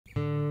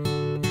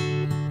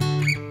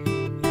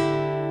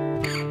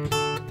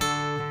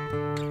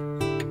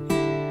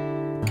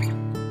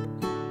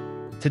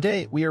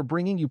Today, we are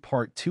bringing you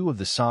part 2 of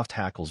the Soft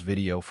Hackles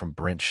video from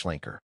Brent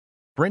Schlenker.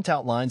 Brent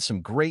outlines some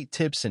great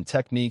tips and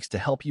techniques to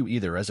help you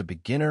either as a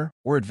beginner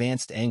or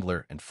advanced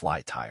angler and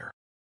fly tire.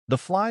 The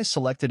flies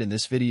selected in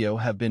this video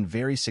have been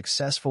very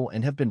successful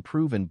and have been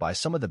proven by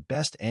some of the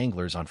best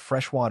anglers on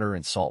freshwater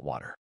and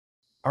saltwater.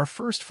 Our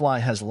first fly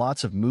has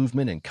lots of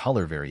movement and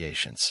color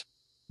variations.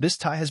 This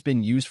tie has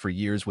been used for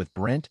years with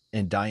Brent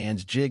and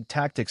Diane's Jig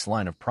Tactics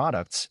line of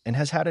products and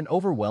has had an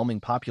overwhelming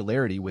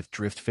popularity with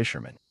drift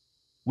fishermen.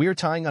 We are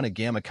tying on a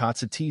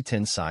Gamakatsu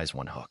T10 size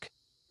 1 hook.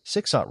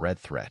 6/0 red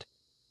thread.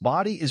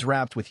 Body is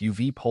wrapped with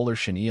UV polar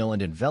chenille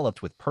and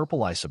enveloped with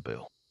purple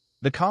isoboo.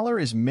 The collar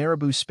is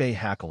marabou spay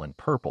hackle in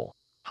purple,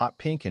 hot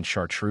pink and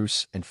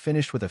chartreuse, and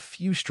finished with a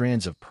few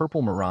strands of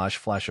purple mirage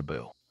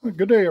flashaboo.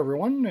 Good day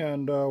everyone,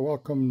 and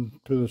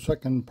welcome to the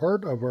second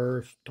part of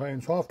our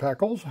tying soft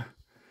hackles.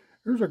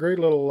 Here's a great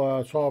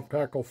little soft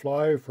hackle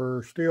fly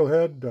for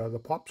steelhead, the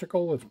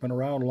popsicle. It's been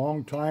around a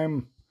long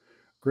time,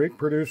 great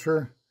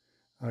producer.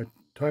 I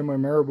tie my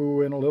marabou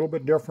in a little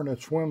bit different.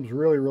 It swims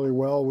really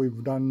well.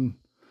 We've done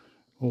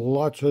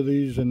lots of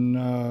these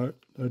in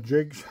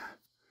jigs,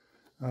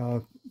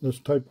 this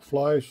type of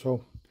fly.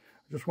 So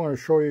I just want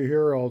to show you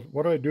here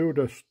what I do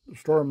to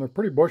store them. They're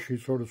pretty bushy,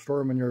 so to store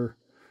them in your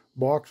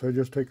box, I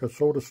just take a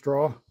soda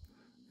straw,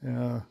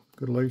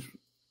 good lace,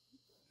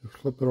 just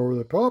flip it over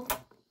the top,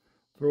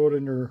 throw it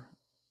in your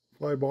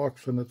fly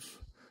box, and it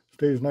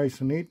stays nice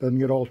and neat, doesn't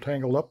get all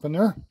tangled up in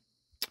there.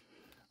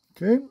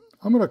 Okay,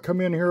 I'm going to come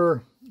in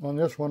here on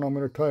this one. I'm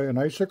going to tie an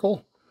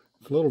icicle.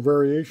 It's a little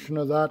variation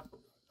of that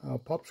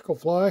popsicle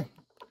fly,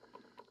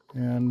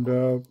 and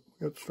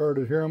get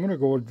started here. I'm going to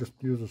go just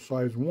use a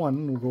size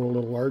 1. We'll go a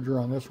little larger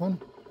on this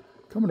one.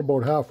 Coming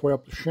about halfway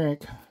up the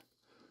shank.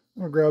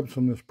 I'm going to grab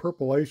some of this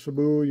purple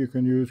isoboo. You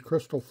can use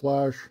crystal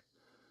flash,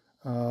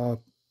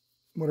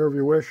 whatever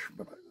you wish,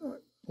 but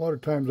a lot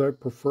of times I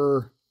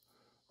prefer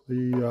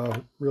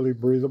the really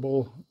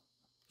breathable,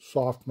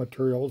 soft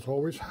materials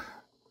always.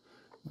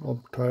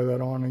 I'll tie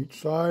that on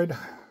each side.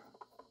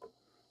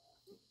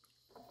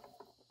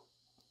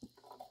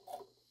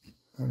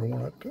 I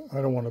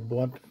don't want to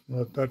blunt.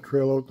 Let that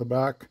trail out the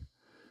back.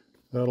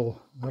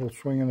 That'll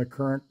swing in the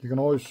current. You can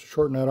always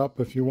shorten that up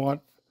if you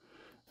want.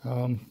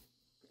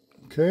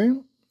 Okay,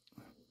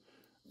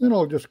 then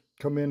I'll just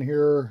come in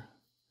here.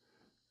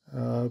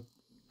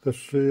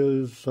 This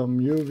is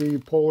some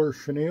UV polar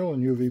chenille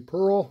and UV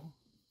pearl.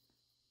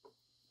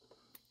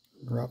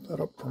 Wrap that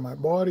up for my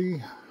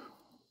body.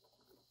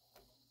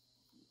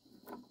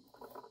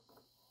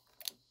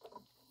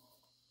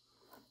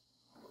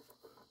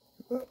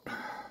 That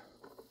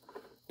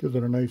gives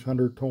it a nice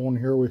undertone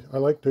here. I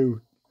like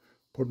to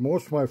put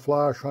most of my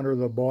flash under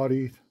the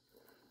body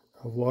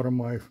of a lot of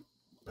my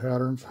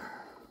patterns.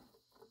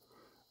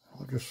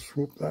 I'll just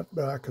swoop that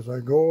back as I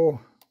go,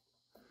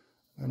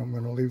 and I'm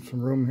going to leave some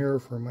room here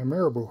for my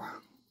marabou.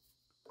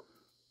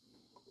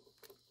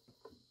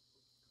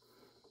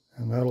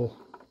 And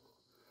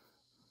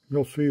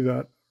you'll see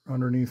that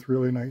underneath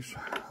really nice.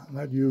 And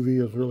that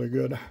UV is really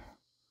good.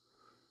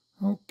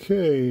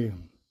 Okay,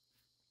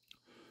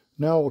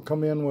 now we'll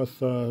come in with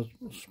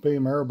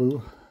spay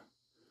marabou.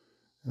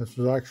 This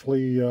is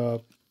actually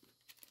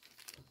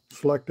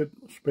selected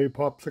spay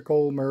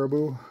popsicle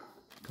marabou.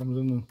 Comes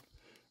in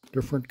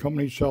different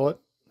companies sell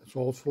it. It's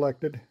all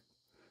selected.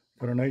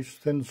 Got a nice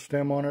thin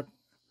stem on it,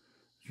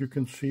 as you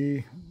can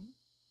see.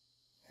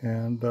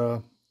 And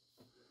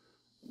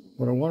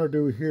what I want to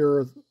do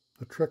here,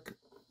 the trick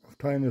of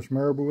tying this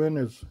marabou in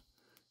is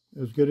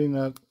getting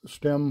that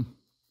stem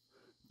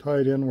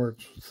tied in where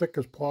it's thick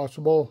as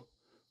possible,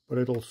 but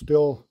it'll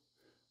still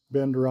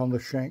bend around the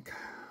shank.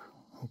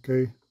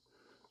 Okay,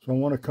 so I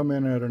want to come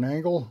in at an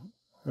angle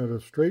at a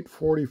straight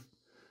 40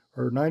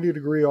 or 90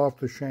 degree off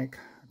the shank.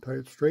 Tie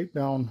it straight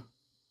down.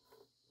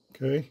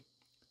 Okay,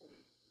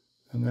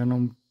 and then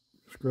I'm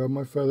just grab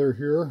my feather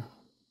here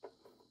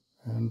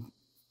and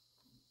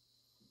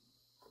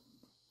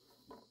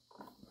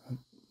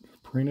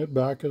preen it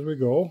back as we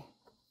go.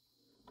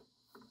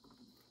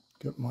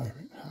 Get my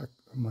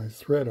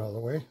thread out of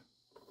the way,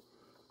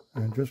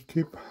 and just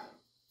keep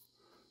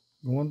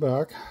going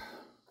back,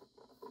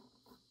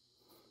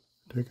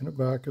 taking it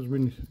back as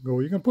we go.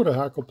 You can put a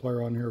hackle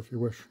plier on here if you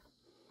wish.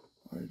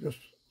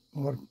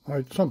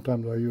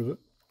 Sometimes I use it.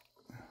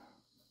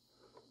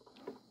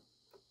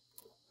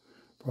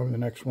 Probably the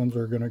next ones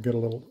are going to get a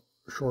little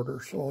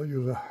shorter, so I'll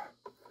use a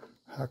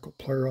hackle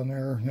plier on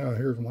there. Yeah,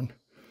 here's one.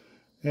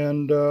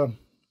 And so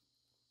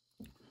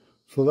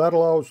that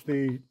allows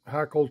the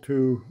hackle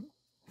to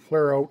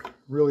flare out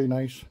really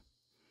nice,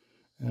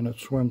 and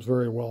it swims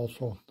very well.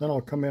 So then I'll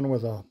come in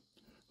with a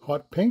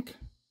hot pink,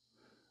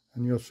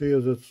 and you'll see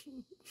as its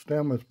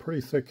stem is pretty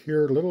thick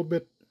here, a little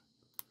bit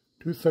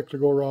too thick to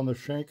go around the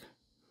shank.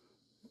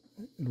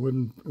 It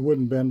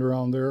wouldn't bend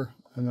around there.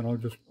 And then I'll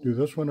just do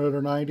this one at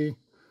a 90.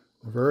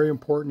 Very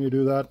important you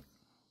do that.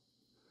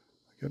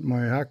 Get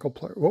my hackle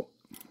plier. Whoop.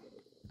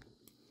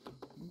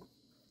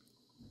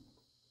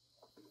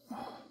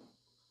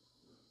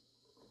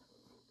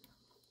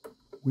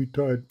 We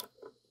tied,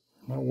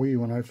 not we,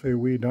 when I say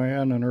we,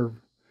 Diane and her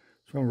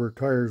some of our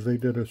tires, they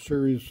did a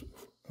series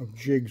of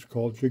jigs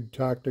called Jig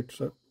Tactics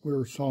that we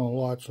were selling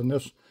lots, and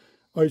this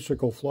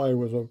icicle fly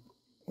was a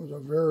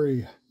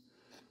very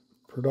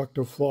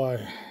productive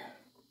fly,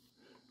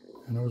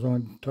 and it was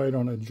tied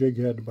on a jig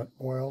head. But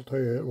boy, I'll tell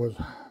you, it was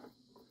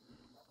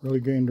really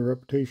gained a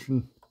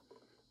reputation.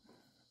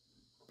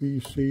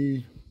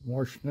 BC,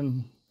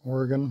 Washington,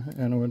 Oregon,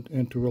 and it went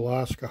into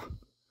Alaska.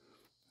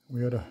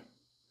 We had to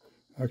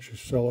actually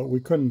sell it. We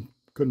couldn't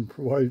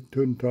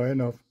tie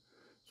enough,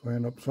 so I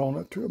ended up selling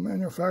it to a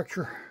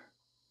manufacturer.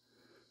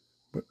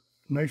 But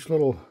nice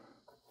little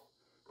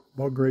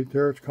bug right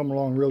there. It's coming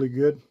along really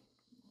good,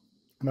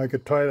 and I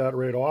could tie that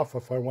right off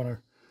if I want to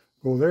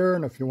go there.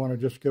 And if you want to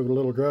just give it a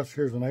little dress,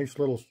 here's a nice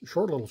little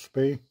short little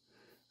spay.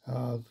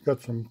 It's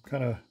got some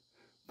kind of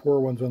poor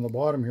ones on the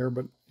bottom here,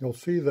 but you'll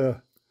see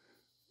the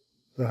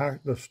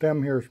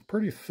stem here is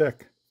pretty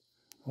thick.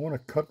 I want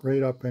to cut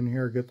right up in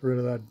here, get rid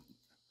of that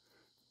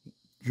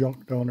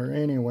junk down there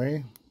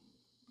anyway.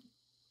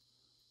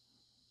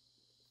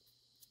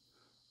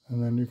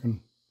 And then you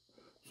can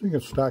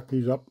stack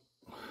these up.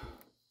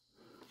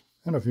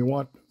 And if you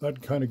want,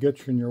 that kind of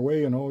gets you in your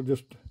way, you know,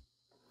 just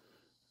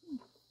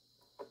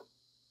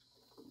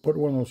put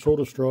one of those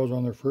soda straws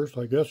on there first.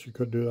 I guess you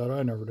could do that.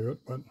 I never do it,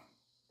 but.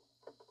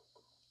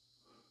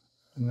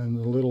 And then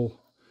the little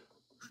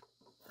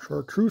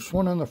chartreuse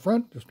one on the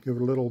front, just give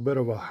it a little bit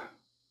of a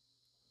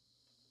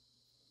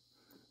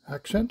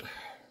accent.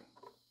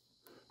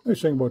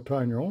 Nice thing about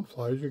tying your own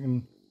flies, you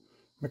can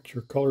mix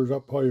your colors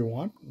up how you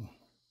want.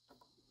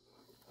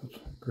 That's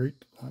great.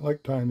 I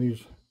like tying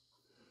these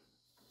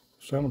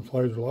salmon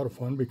flies. A lot of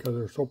fun because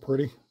they're so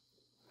pretty.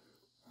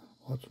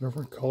 Lots of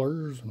different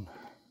colors,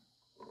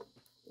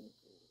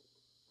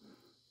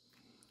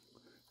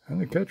 and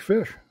they catch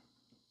fish.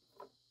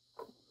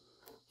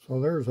 So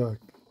there's a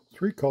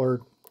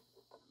 3-colored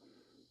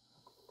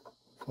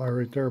fly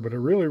right there, but it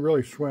really,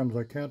 really swims.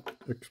 I can't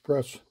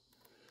express.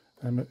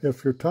 And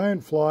if you're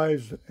tying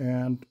flies,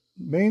 and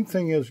main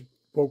thing is,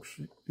 folks,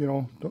 you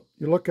know,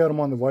 you look at them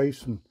on the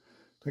vise and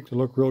think they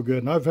look real good.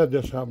 And I've had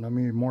this happen to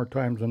me more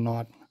times than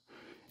not.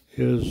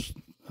 Is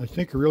I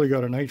think I really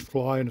got a nice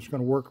fly and it's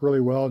going to work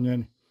really well, and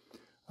then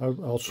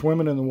I'll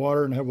swim it in the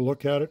water and have a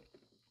look at it.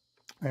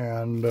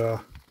 And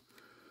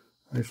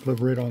I used to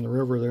live right on the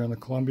river there in the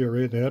Columbia,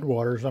 right at the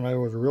headwaters, and it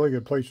was a really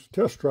good place to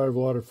test drive a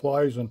lot of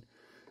flies.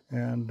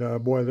 And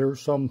boy, there's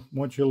some,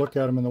 once you look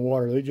at them in the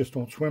water, they just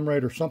don't swim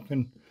right, or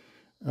something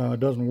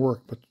doesn't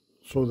work. But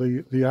so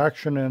the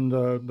action and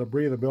the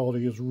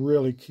breathability is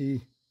really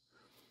key.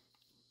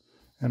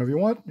 And if you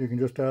want, you can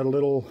just add a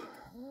little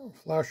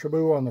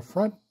flashaboo on the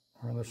front,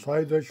 or on the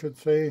sides, I should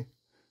say.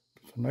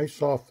 It's a nice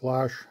soft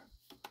flash.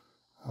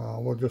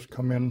 We'll just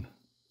come in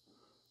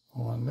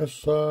on this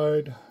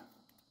side.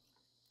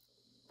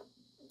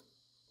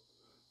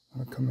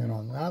 I'll come in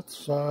on that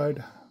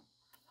side,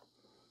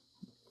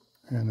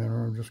 and then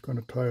I'm just going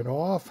to tie it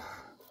off.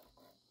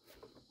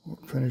 We'll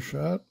finish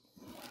that.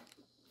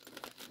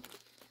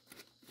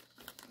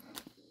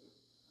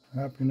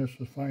 Happiness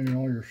is finding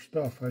all your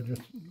stuff. I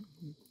just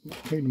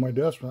cleaned my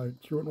desk and I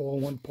threw it all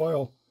in one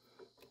pile,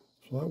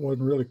 so that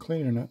wasn't really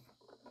cleaning it.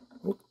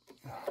 Oh,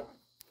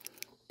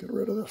 get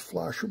rid of this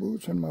flashaboo,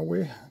 it's in my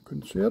way. I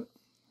couldn't see it.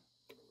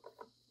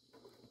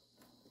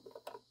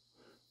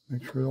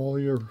 Make sure all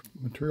your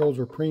materials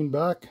are preened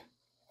back.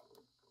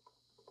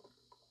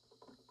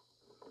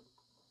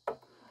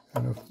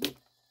 And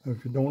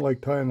if you don't like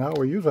tying that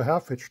way, use a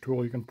half-hitch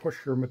tool. You can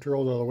push your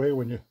materials out of the way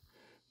when you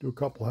do a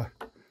couple of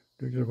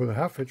digs with a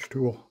half-hitch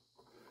tool.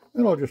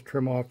 Then I'll just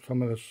trim off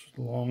some of this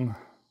long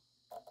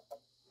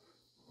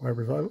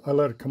fibers. I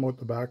let it come out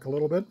the back a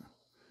little bit.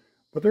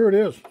 But there it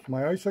is. It's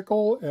my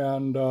icicle,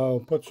 and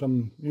put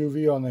some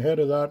UV on the head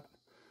of that,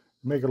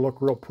 make it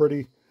look real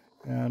pretty,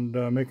 and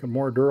make it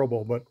more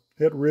durable. But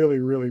it really,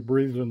 really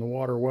breathes in the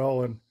water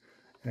well,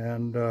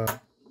 and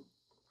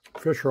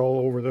fish are all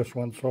over this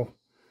one. So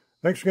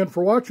thanks again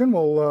for watching.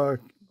 We'll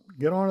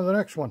get on to the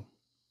next one.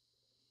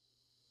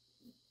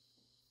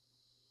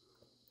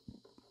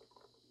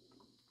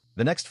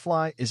 The next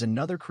fly is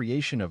another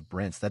creation of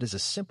Brent's that is a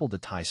simple to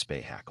tie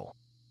spay hackle.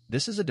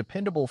 This is a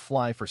dependable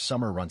fly for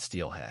summer run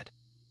steelhead.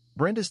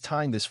 Brent is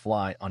tying this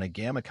fly on a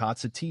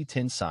Gamakatsu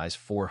T10 size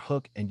 4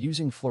 hook and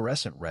using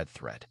fluorescent red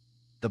thread.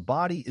 The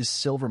body is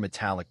silver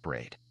metallic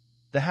braid.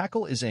 The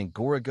hackle is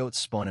Angora goat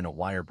spun in a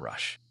wire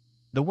brush.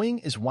 The wing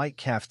is white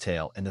calf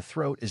tail and the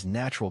throat is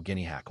natural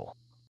guinea hackle.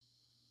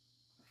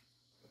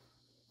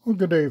 Well,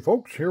 good day,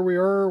 folks. Here we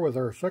are with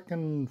our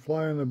second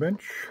fly on the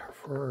bench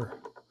for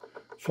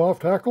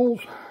soft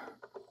hackles.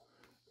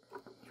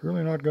 It's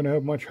really not going to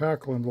have much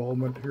hackle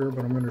involvement here,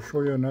 but I'm going to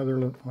show you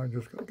another. I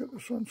just got to get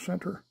this on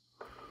center.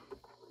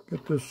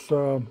 Get this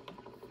little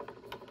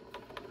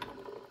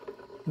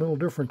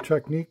different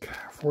technique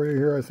for you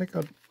here. I think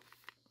I've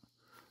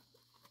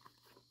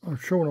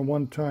shown it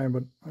one time,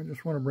 but I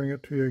just want to bring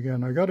it to you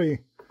again. I got a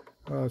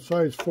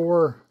size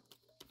 4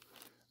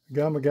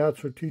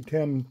 Gamakatsu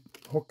T10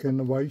 hook in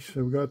the vise.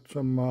 We've got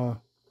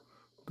some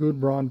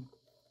Gudbrand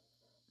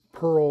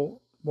pearl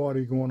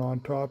body going on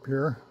top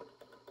here.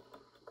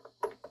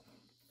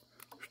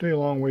 stay a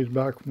long ways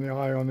back from the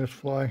eye on this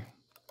fly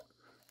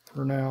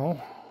for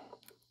now.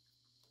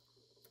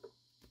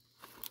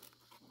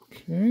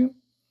 Okay,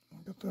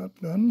 get that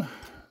done.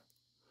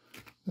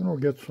 Then we'll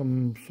get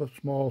some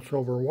small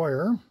silver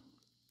wire.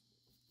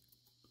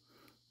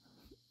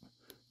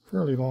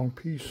 Fairly long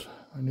piece.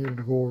 I needed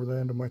to go over the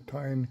end of my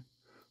dubbing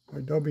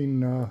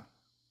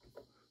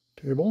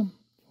table.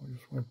 I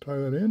just want to tie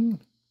that in,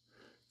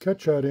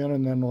 catch that in,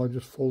 and then I'll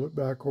just fold it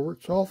back over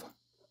itself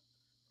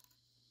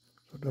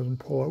so it doesn't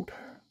pull out.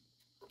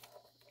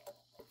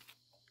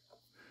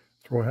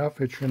 Throw a half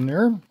hitch in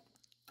there.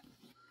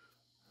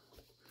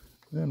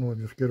 Then we'll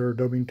just get our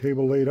dubbing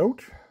table laid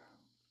out.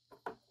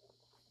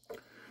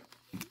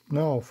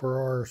 Now for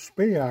our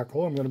spay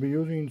hackle, I'm going to be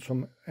using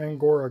some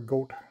Angora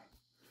goat.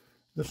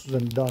 This is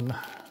in dun.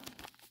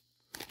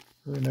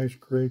 Really nice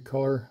gray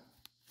color.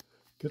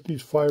 Get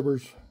these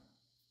fibers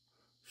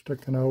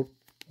sticking out.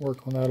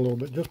 Work on that a little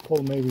bit. Just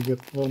pull, maybe get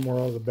a little more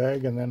out of the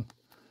bag, and then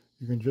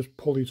you can just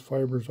pull these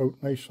fibers out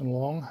nice and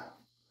long.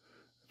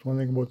 That's one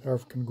thing about the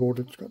African goat.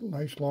 It's got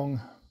nice long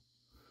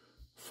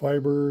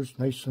fibers,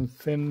 nice and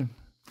thin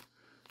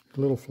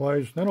little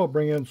flies. Then I'll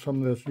bring in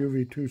some of this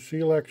UV2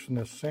 Silex and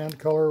this sand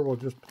color. We'll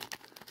just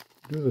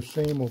do the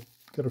same. We'll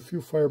get a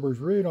few fibers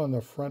right on the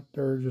front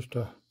there just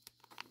to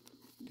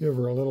give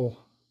her a little,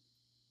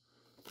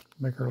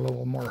 make her a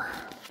little more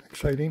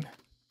exciting.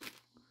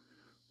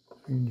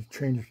 You can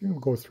change, you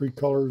can go 3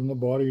 colors in the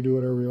body, do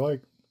whatever you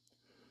like.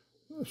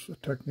 That's the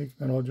technique.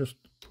 Then I'll just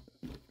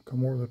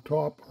come over the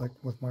top like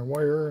with my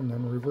wire and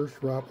then reverse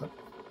wrap it.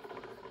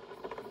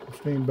 I'm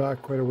staying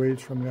back quite a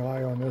ways from the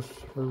eye on this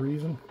for a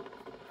reason.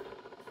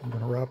 I'm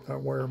going to wrap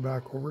that wire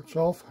back over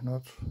itself. Now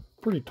it's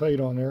pretty tight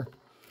on there.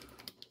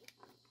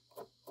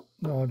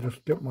 Now I'll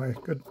just get my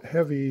good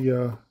heavy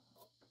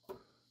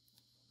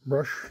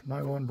brush,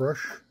 nylon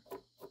brush.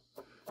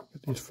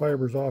 Get these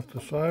fibers off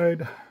the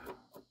side.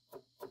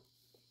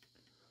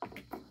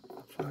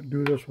 So I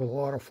do this with a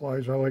lot of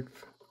flies. I like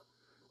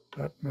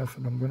that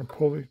method. I'm going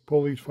to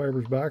pull these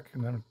fibers back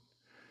and then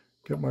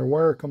get my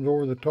wire, comes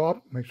over the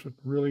top, makes it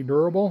really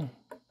durable.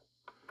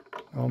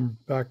 I'm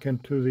back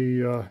into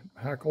the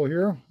hackle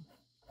here,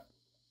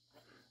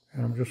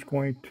 and I'm just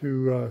going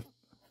to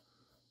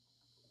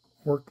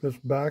work this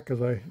back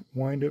as I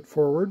wind it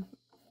forward.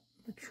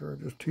 Make sure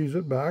I just tease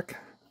it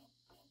back.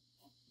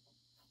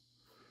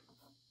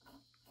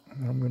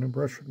 And I'm going to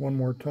brush it one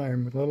more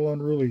time. A little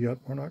unruly yet.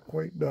 We're not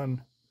quite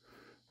done.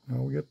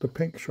 Now we get the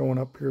pink showing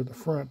up here at the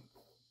front.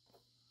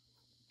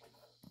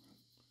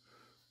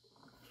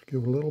 Just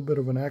give a little bit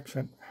of an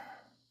accent.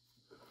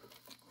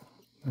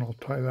 And I'll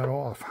tie that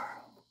off.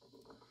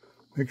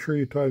 Make sure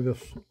you tie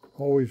this.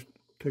 Always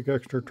take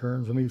extra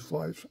turns on these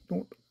flies.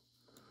 Don't,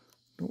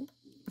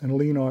 and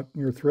lean on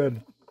your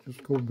thread.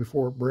 Just go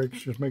before it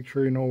breaks. Just make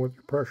sure you know what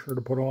your pressure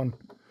to put on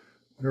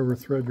whatever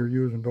thread you're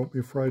using. Don't be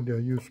afraid to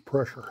use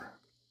pressure.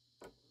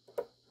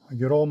 I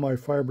get all my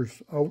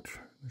fibers out.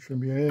 There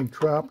shouldn't be anything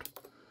trapped.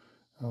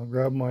 I'll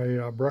grab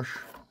my brush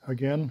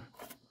again.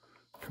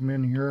 Come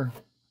in here.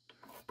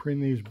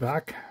 Preen these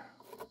back.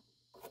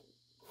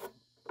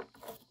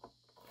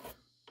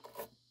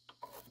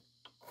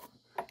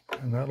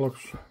 And that looks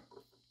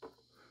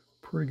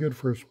pretty good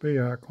for a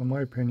spay hackle, in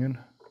my opinion.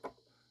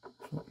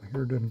 Something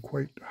here didn't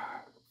quite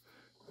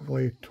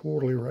lay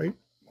totally right.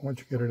 Once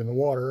you get it in the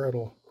water,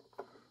 it'll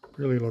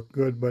really look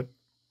good. But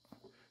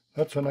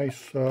that's a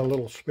nice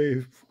little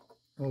spay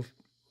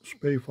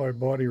fly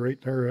body right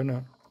there, isn't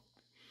it?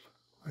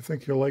 I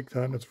think you'll like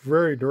that. And it's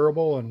very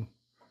durable, and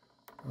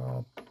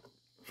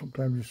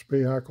sometimes these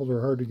spay hackles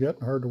are hard to get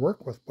and hard to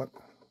work with, but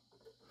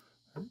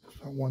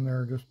that one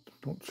there just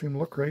don't seem to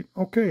look right.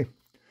 Okay.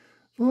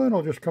 So then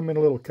I'll just come in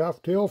a little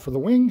calf tail for the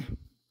wing.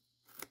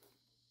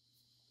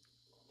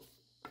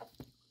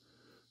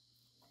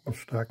 I'll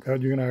stack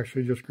that. You can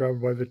actually just grab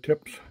it by the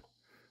tips,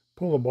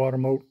 pull the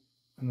bottom out,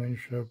 and then you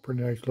should have a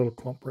pretty nice little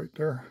clump right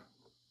there.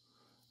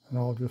 And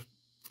I'll just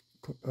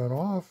clip that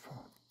off,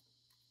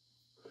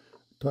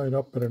 tie it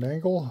up at an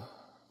angle.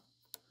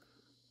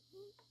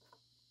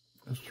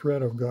 This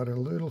thread I've got a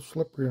little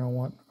slippery and I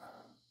want.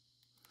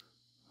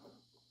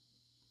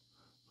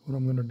 What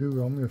I'm going to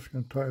do, I'm just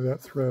going to tie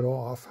that thread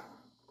off.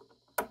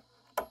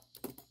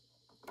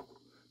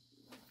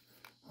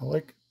 I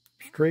like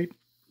straight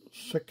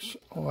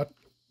 6/0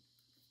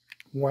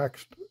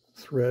 waxed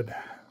thread.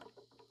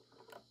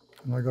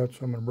 And I got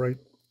some in bright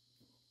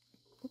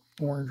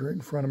orange right in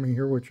front of me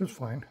here, which is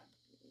fine.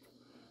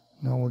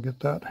 Now we'll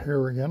get that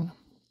hair again.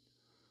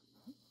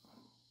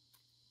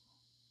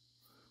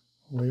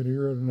 Lay it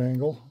here at an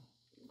angle.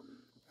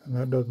 And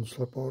that doesn't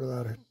slip out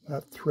of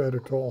that thread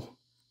at all.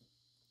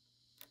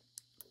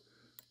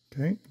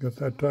 Okay, got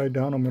that tied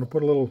down. I'm going to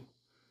put a little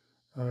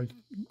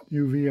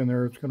UV in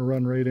there. It's going to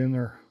run right in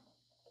there.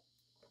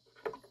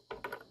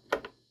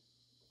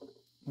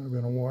 Might have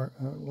been a wire.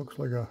 It looks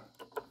like a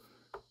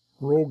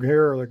rogue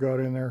hair that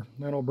got in there.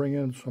 Then I'll bring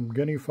in some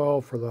guinea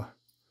fowl for the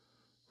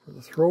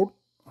throat.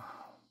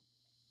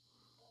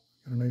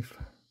 Get a nice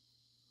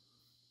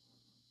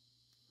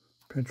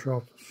pinch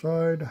off the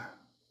side.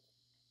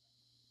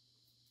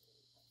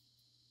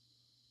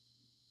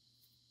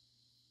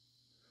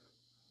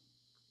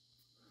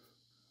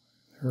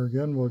 Here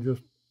again, we'll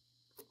just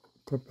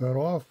clip that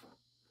off,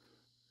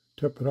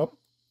 tip it up,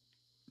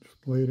 just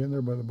lay it in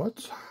there by the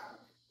butts.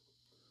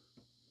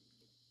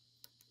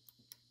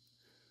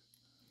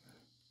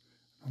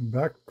 I'm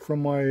back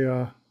from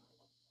my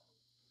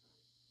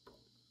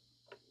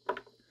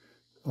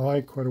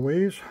eye quite a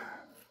ways.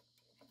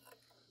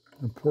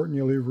 Important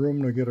you leave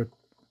room to get a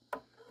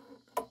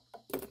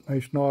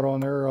nice knot on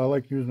there. I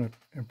like using an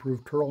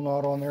improved turtle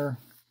knot on there.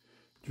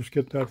 Just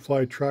get that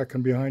fly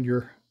tracking behind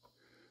your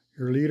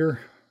leader.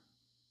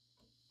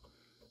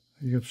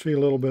 You can see a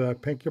little bit of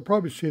that pink. You'll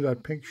probably see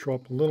that pink show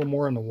up a little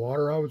more in the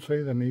water, I would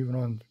say, than even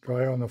on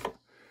dry on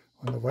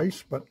the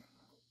vise. But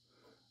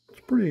it's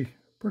pretty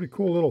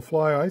cool little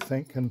fly, I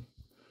think. And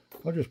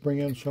I'll just bring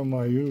in some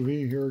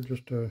UV here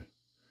just to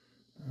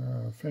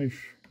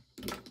finish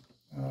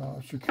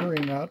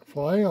securing that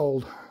fly.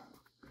 I'll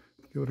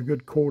give it a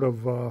good coat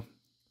of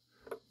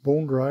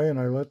bone dry, and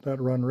I let that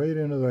run right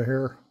into the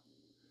hair.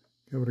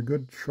 Give it a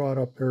good shot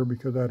up there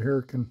because that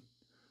hair can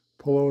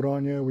pull out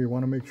on you. We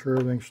want to make sure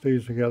everything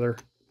stays together.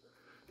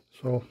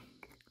 So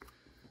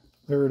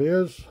there it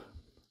is.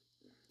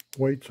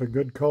 White's a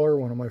good color,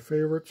 one of my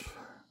favorites.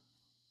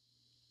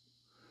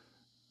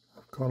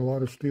 I've caught a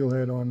lot of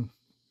steelhead on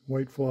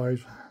white flies.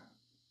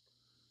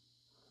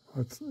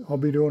 I'll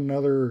be doing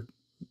another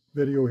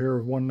video here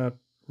of one that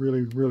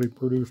really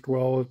produced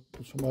well with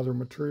some other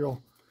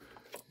material.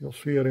 You'll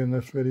see it in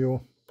this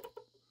video.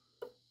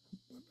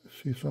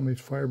 See, some of these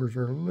fibers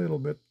are a little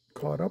bit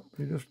caught up.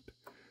 You just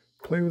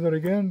play with it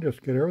again,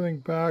 just get everything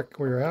back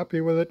where you're happy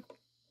with it.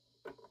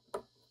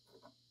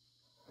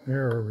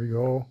 There we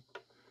go.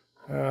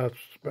 That's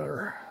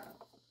better.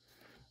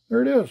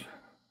 There it is.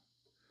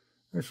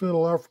 Nice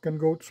little African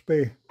goat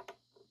spay.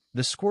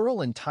 The squirrel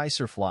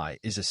enticer fly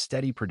is a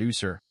steady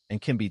producer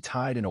and can be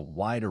tied in a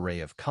wide array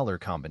of color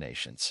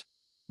combinations.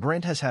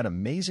 Brent has had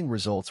amazing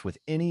results with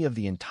any of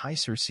the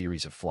enticer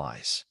series of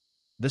flies.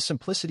 The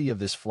simplicity of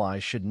this fly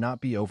should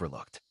not be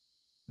overlooked.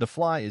 The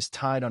fly is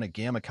tied on a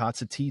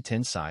Gamakatsu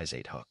T10 size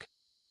 8 hook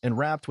and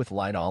wrapped with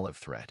light olive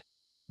thread.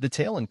 The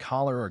tail and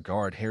collar are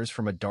guard hairs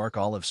from a dark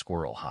olive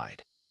squirrel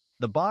hide.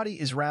 The body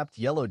is wrapped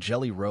yellow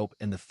jelly rope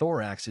and the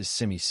thorax is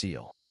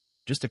semi-seal.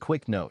 Just a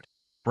quick note,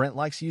 Brent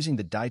likes using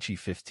the Daichi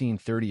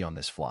 1530 on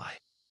this fly.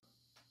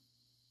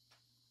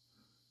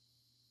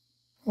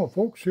 Well,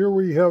 folks, here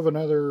we have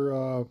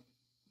another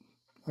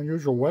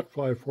unusual wet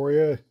fly for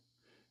you.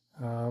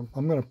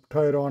 I'm going to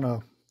tie it on a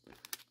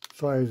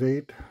size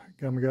 8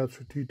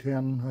 Gamakatsu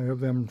T10. I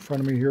have them in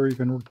front of me here. You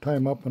can tie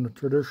them up on a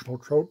traditional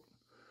trout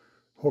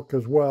hook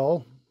as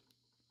well.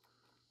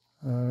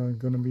 I'm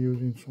going to be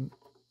using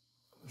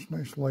this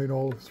nice light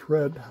olive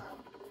thread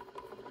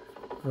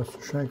across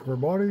the shank of our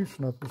body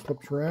so nothing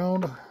slips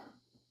around.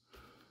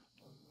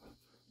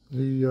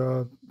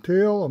 The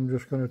tail, I'm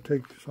just going to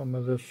take some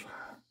of this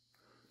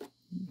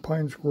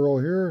pine squirrel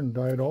here and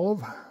dye it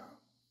olive.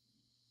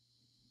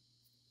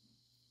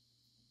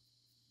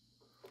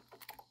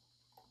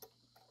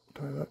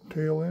 Tie that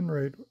tail in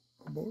right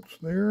about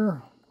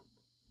there.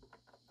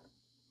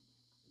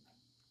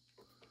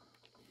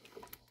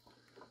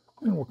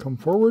 And we'll come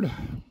forward.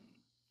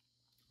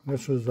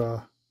 This is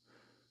a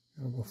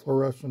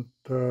fluorescent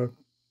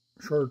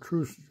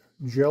chartreuse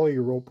jelly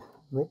rope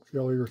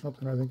jelly or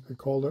something, I think they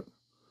called it.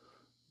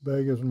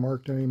 Bag isn't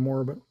marked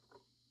anymore, but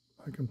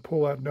I can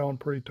pull that down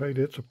pretty tight.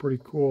 It's a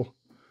pretty cool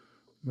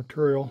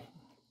material.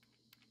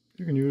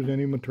 You can use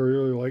any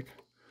material you like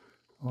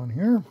on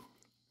here.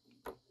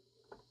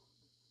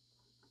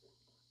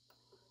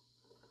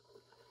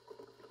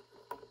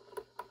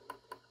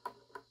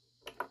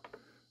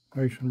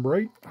 Nice and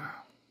bright. There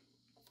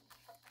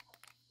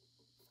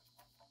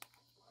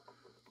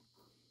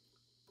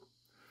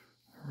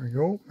we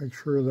go. Make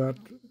sure that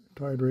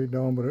tied right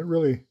down, but it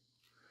really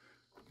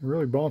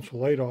bounces the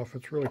light off.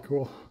 It's really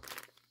cool.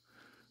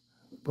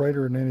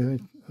 Brighter than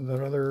anything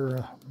that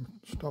other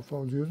stuff I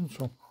was using.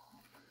 So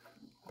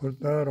put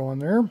that on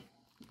there.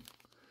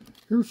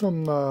 Here's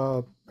some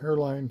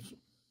hairline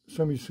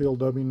semi-seal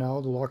dubbing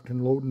now. The locked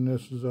and loading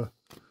this is a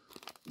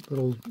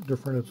little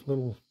different. It's a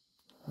little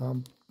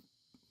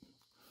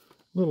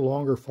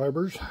longer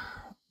fibers.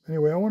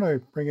 Anyway, I want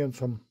to bring in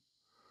some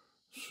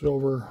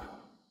silver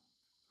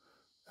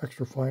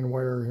extra fine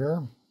wire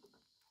here.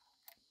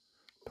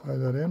 Tie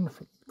that in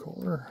for the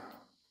collar.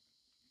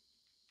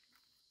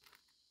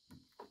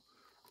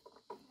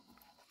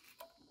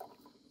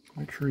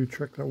 Make sure you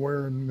check that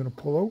wire I'm going to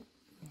pull out.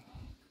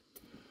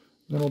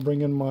 Then I'll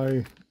bring in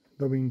my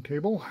dubbing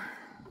table.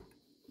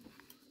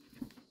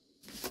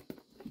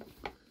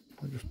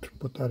 I'll just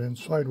put that in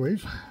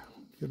sideways.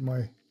 Get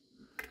my.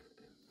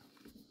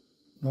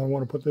 Now I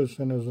want to put this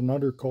in as an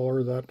under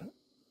collar, that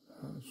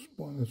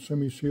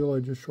semi-seal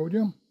I just showed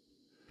you. A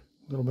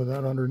little bit of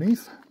that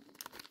underneath.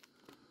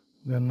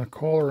 Then the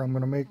collar, I'm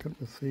going to make it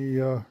with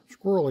the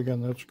squirrel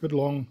again. That's good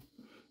long.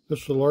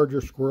 This is the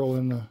larger squirrel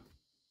in the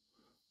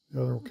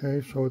other.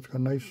 Okay, so it's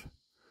got nice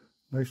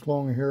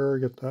long hair.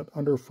 Get that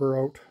under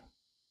fur out,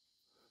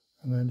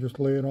 and then just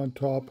lay it on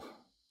top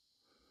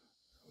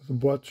with the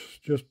butts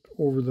just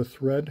over the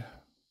thread.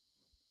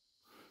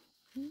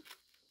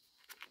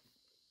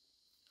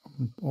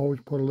 and always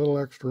put a little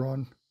extra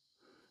on.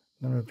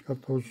 Then it's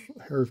got those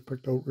hairs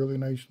picked out really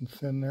nice and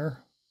thin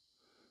there.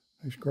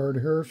 Nice guard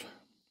hairs.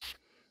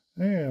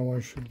 And I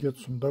should get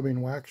some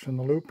dubbing wax in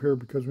the loop here,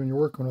 because when you're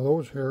working with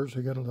those hairs,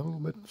 they get a little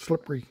bit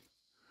slippery.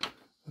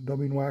 The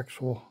dubbing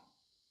wax will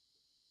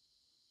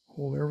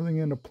hold everything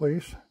into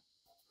place.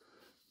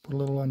 Put a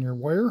little on your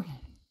wire.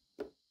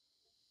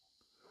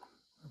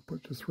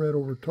 Put the thread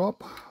over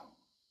top.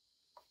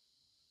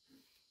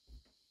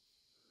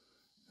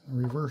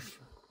 Reverse,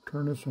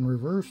 turn this in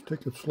reverse.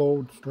 Take it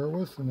slow to start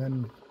with, and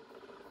then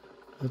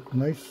that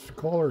nice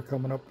collar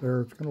coming up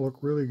there. It's going to look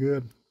really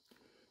good.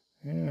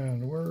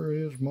 And where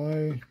is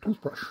my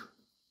toothbrush?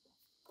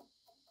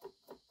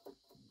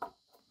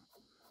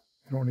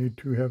 You don't need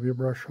too heavy a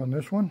brush on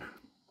this one.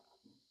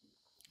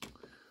 So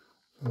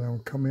then we'll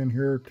come in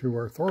here to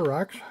our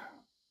thorax.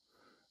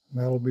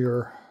 And that'll be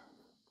our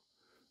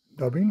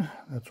dubbing.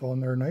 That's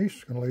on there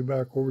nice. Going to lay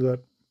back over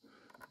that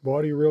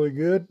body really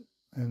good.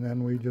 And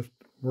then we just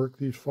work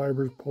these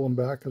fibers, pull them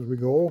back as we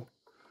go.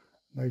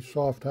 Nice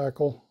soft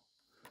hackle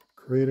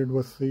created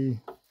with the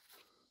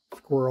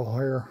squirrel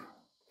hair.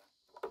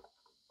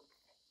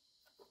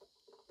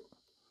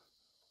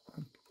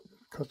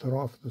 Cut that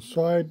off the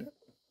side.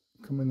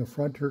 Come in the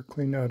front here,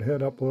 clean that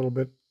head up a little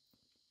bit.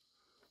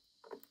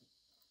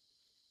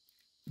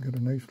 Get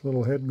a nice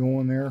little head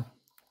going there.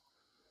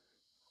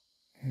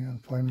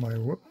 And find my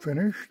whip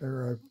finish.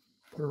 There,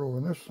 I put it over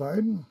on this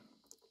side.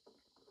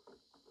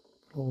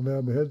 A little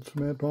dab of head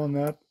cement on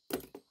that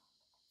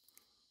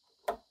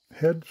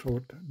head so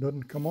it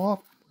doesn't come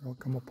off. It'll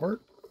come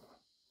apart.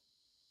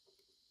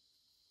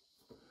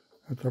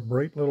 That's a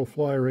bright little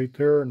fly right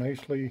there,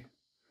 nicely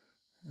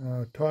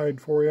tied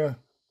for you.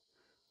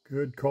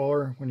 Good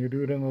collar when you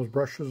do it in those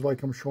brushes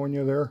like I'm showing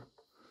you there.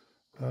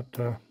 That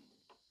kind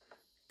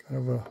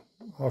of a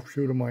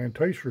offshoot of my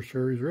Enticer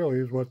series really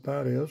is what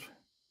that is.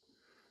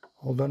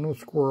 All done with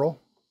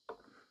squirrel.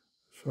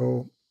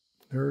 So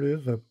there it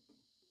is. The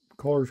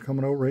collar's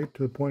coming out right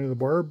to the point of the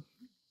barb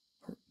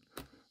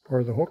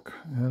or the hook,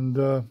 and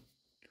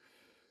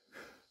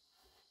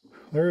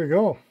there you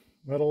go.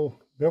 That'll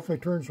definitely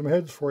turn some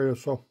heads for you.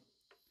 So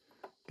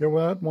give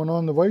that one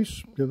on the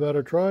vise, give that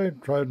a try.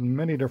 Tried in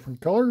many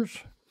different colors.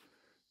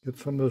 Get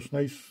some of this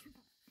nice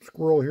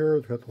squirrel here.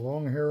 It's got the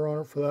long hair on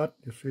it for that.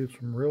 You see it's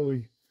some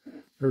really,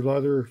 there's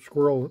other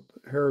squirrel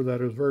hair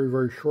that is very,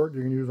 very short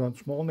you can use on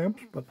small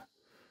nymphs, but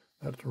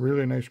that's a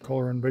really nice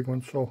color and big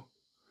one. So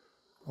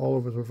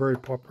olive is a very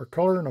popular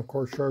color, and of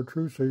course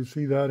chartreuse, so you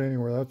see that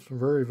anywhere. That's a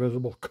very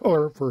visible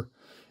color for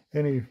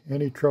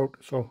any trout.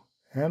 So,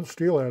 and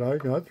steelhead,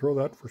 I'd throw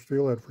that for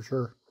steelhead for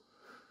sure.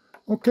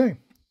 Okay,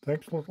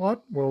 thanks a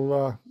lot.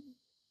 We'll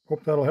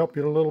hope that'll help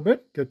you a little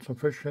bit. Get some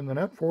fish in the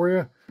net for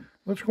you.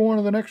 Let's go on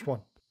to the next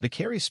one. The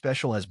Carry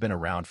Special has been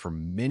around for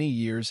many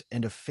years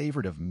and a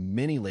favorite of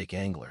many lake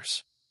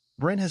anglers.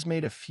 Brent has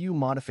made a few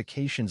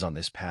modifications on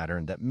this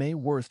pattern that may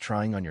worth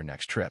trying on your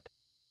next trip.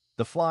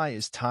 The fly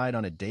is tied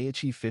on a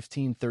Daiichi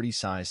 1530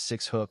 size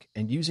 6 hook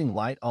and using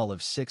light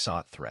olive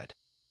 6/0 thread.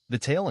 The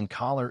tail and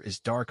collar is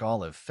dark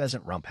olive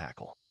pheasant rump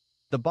hackle.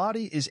 The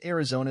body is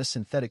Arizona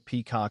synthetic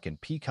peacock and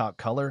peacock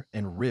color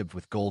and ribbed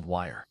with gold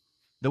wire.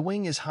 The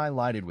wing is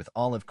highlighted with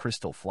olive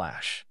crystal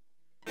flash.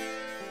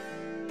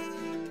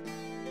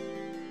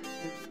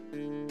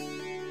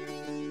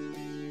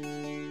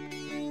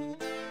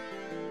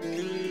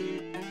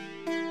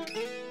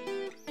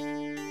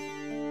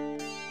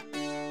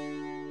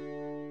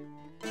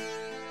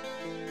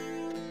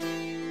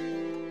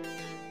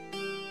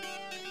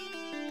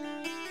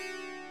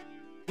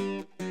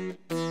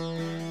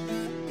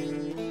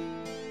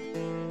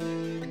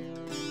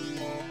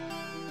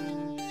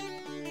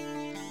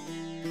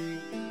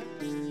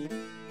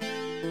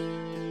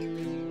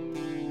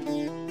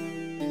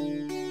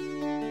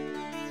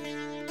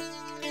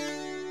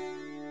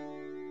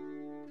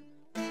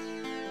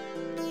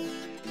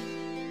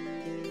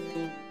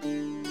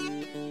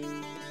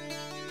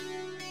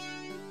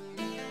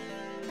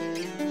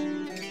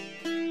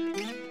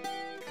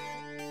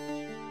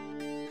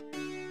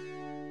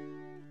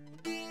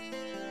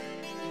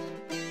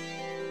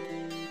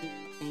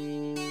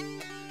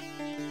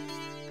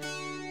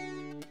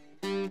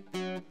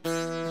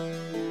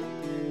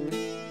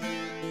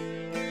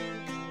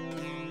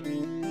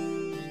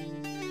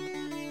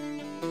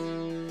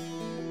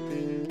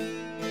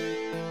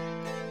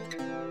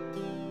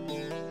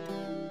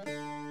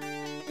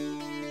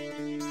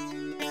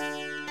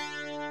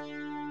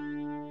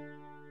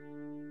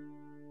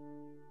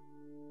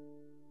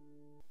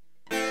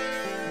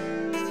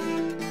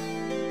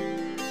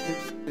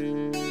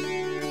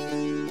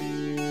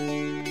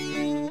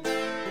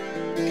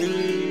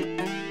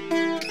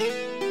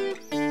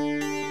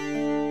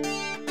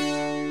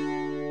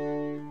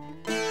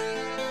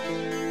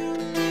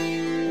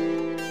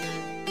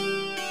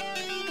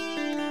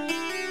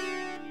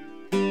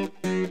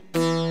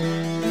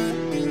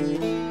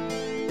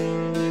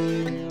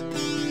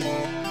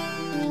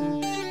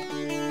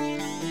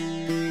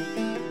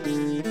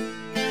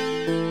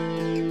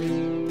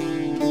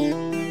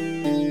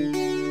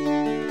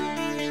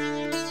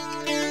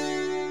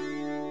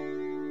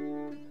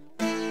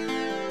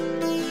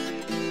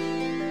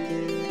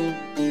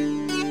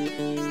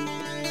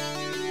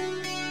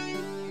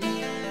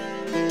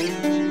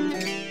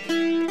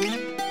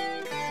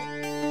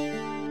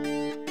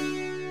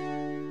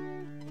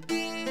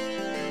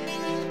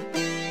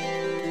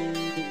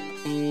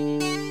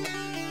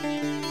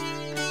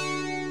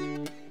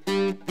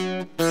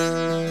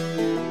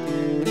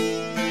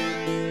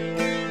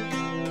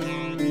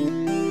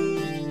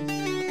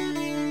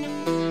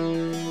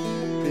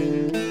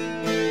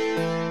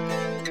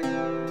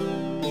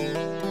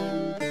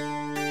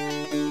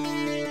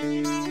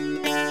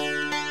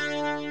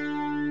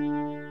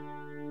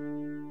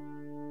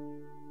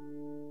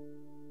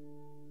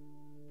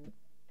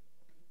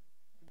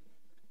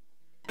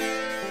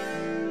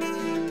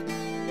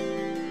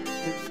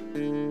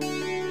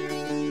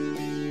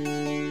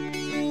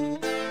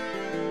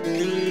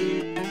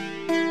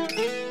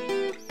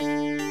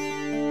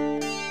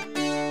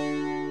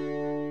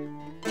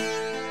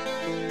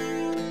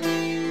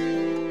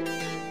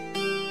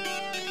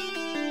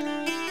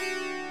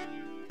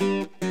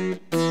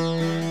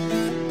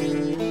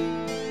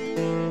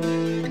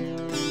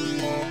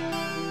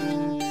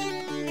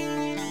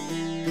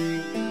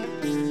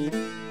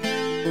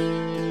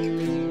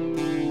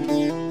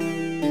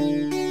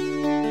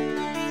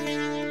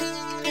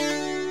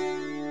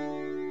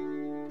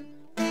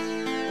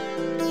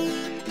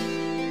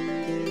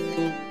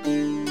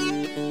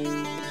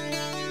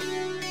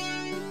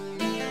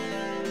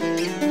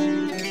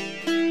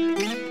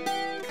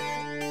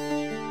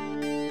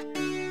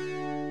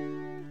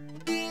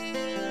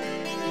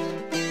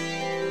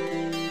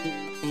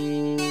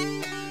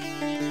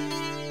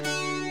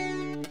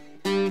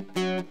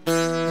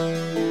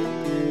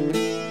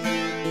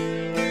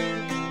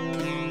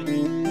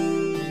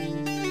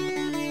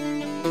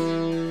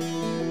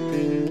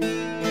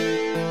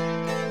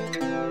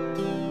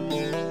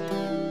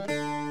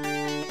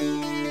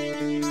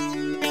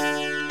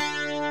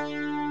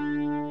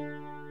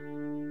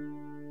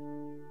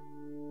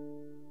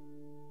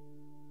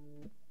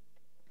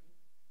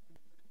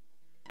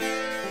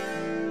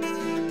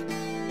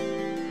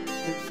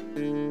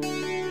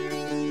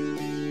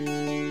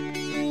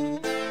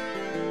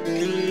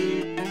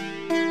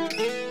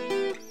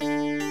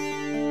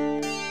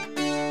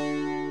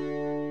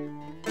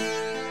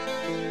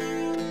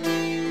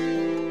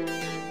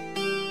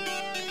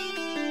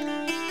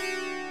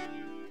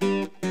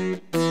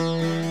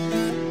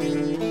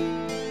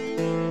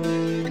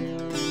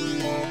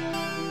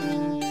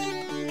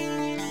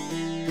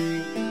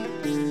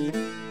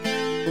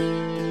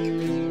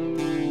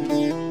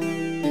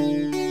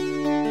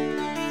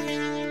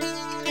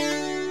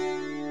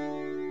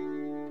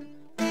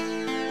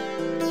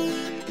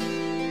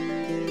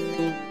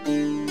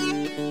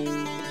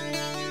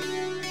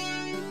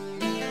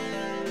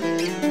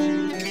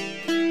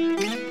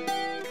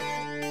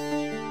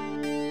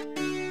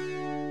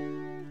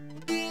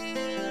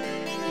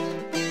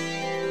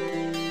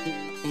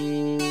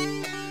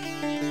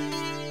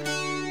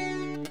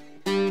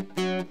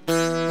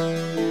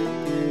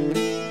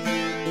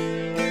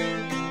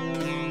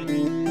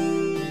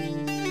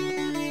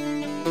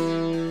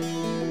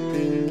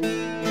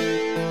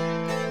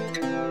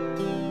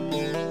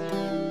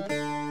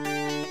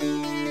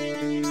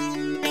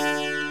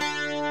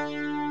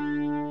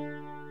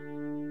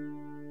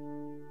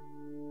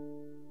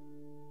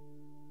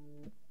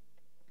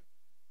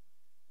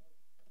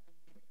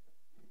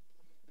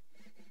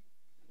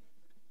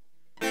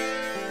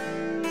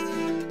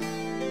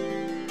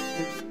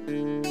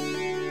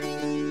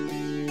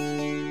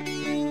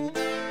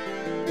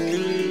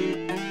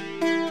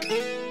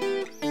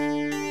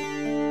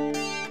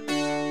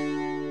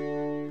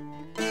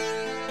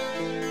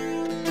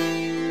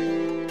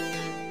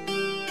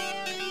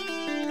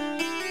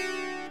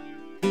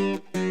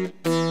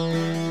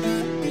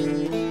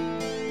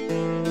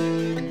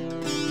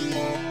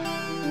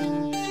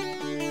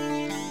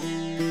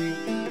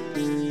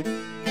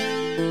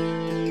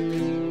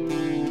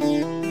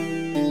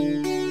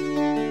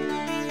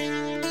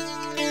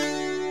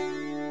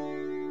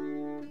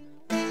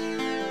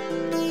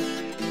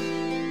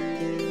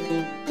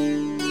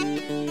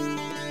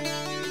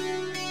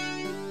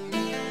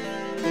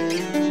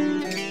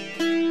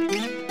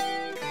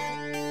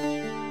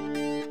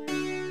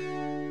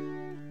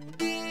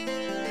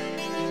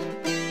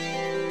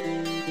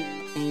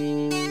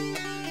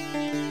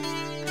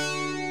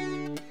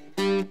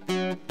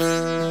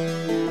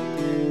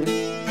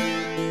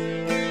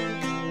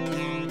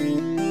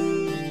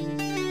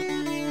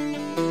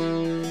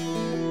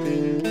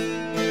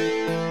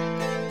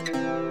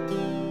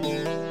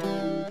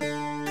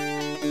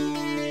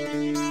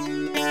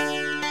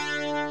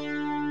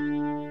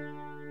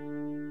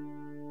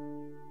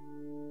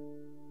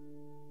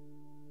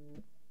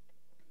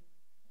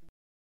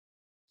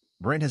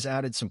 Brent has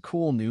added some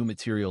cool new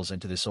materials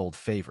into this old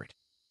favorite.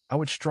 I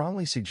would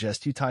strongly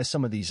suggest you tie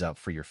some of these up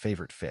for your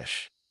favorite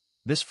fish.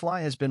 This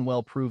fly has been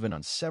well proven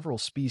on several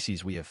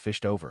species we have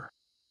fished over.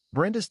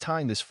 Brent is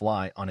tying this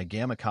fly on a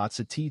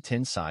Gamakatsu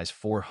T10 size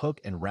 4 hook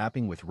and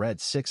wrapping with red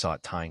 6/0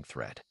 tying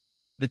thread.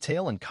 The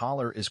tail and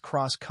collar is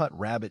cross-cut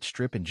rabbit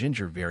strip and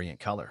ginger variant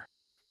color.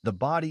 The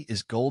body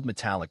is gold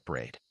metallic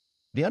braid.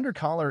 The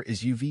undercollar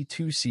is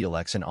UV2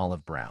 CLX in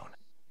olive brown.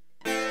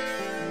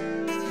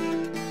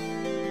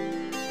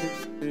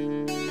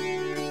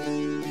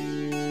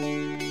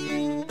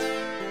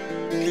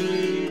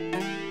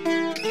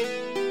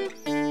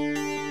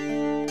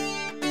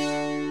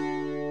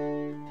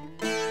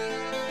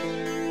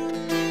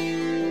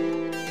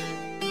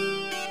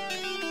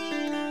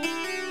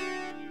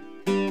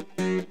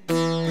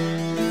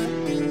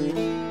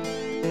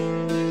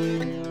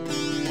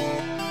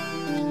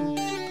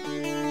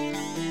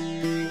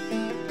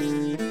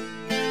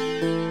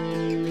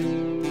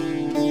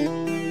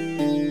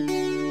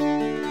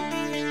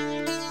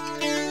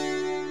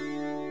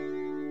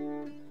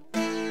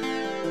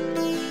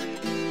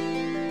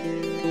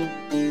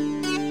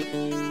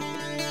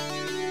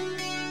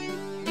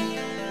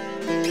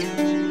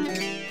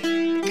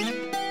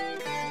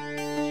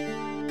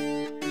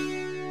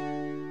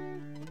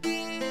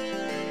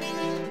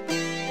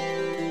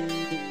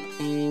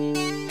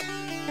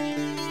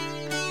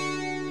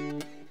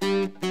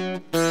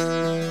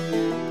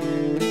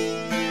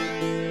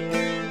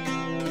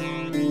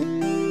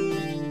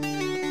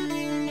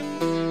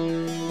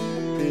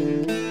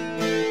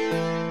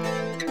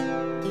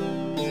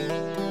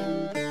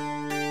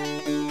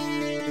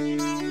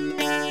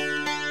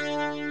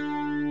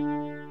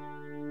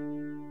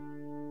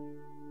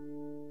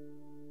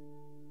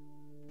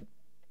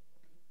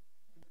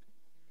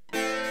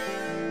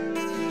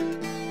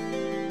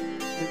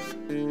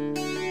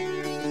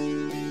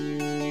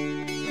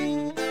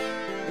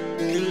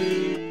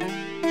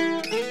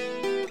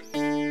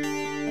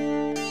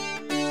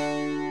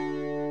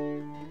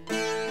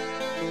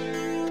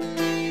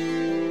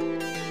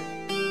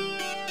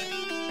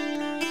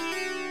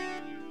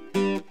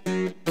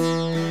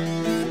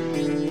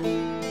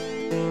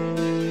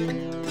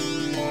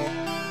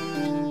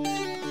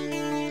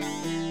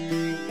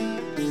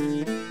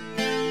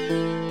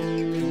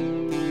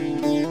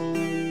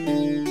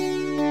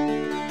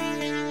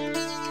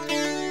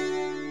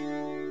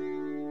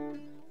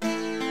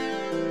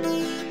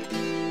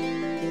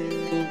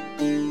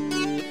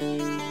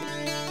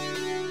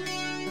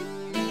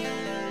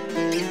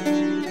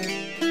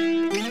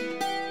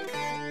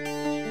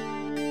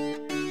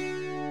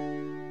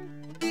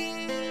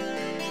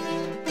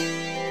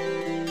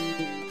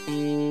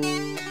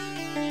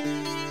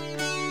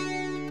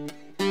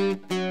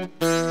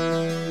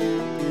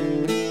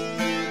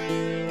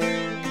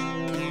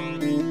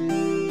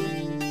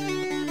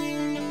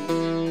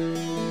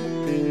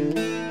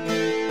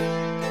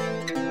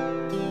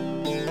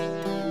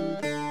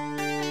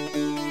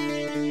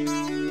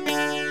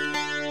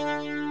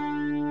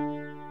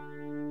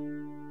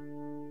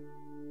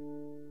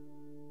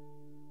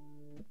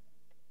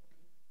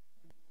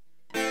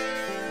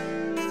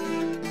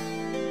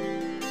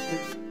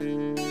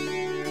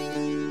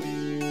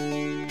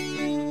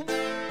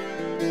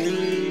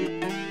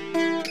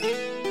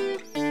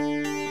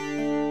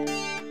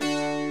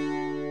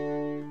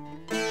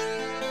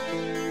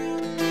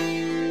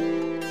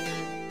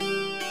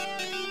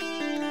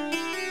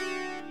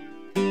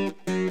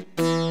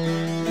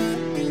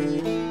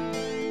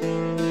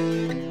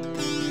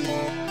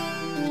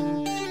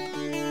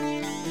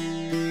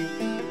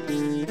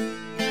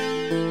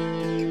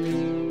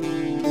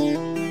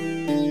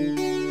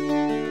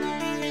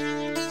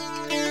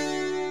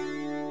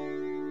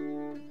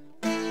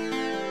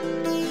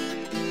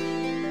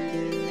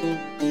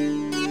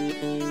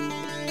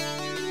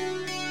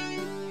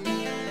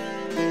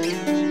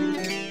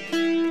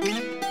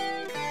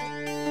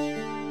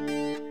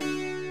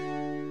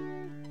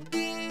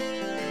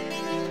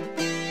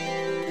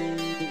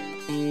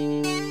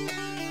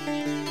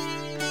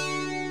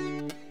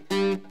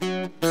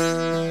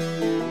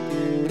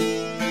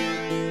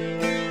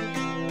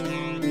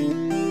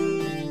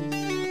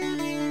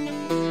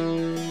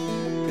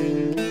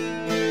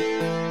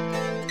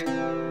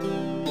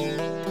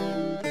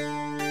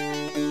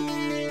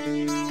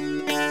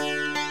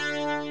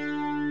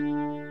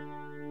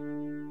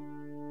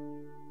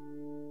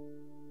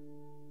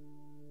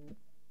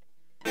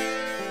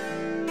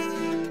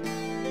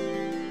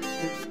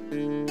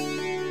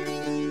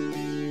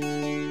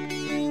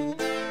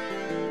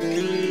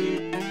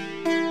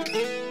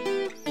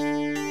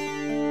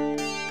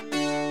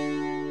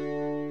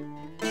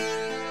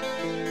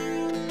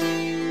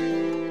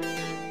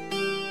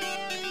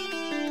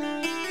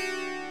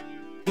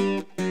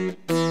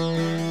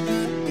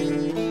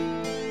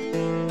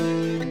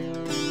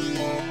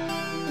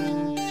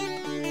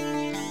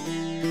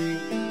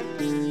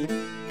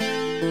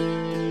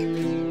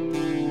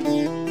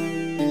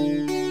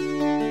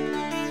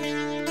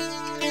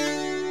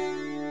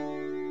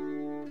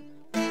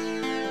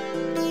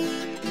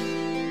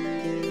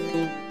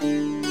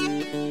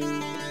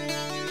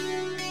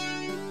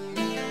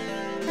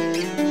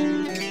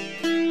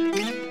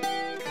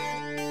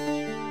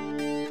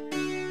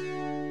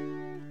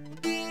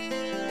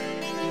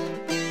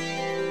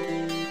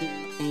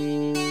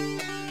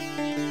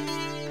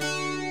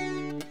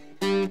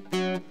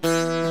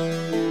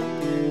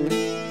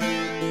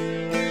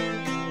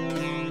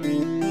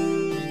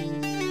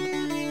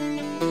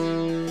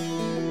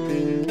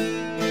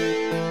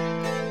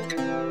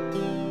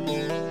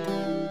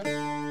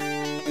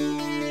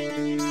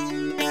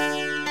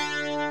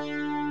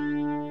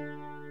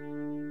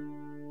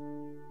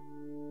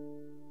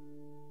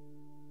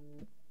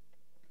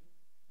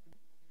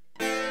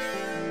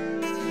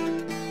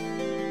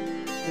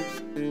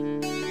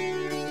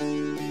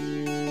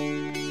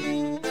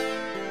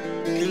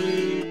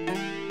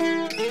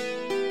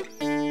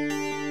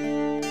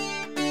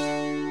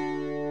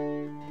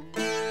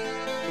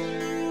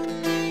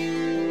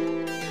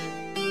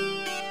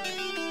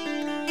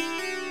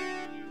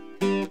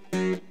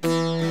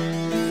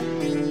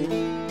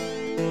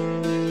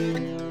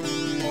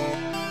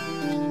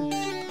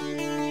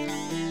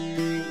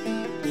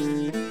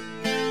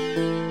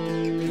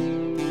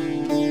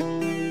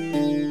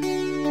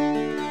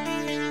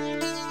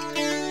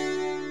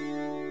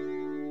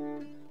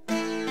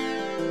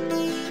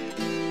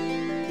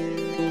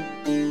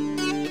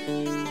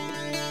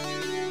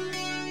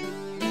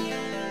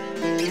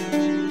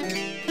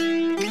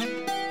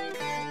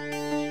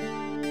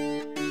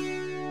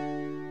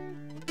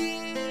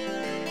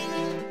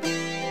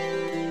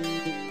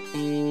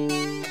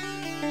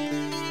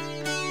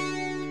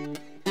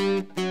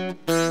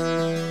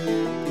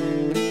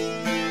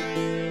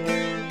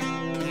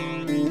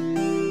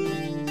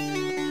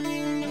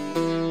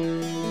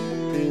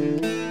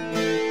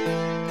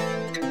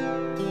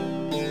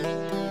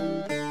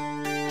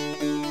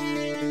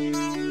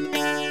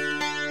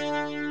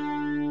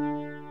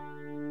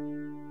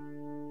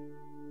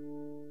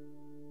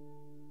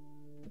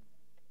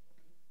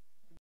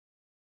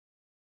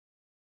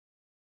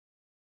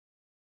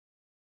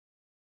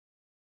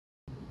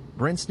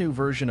 Brent's new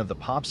version of the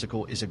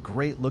popsicle is a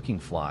great-looking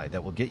fly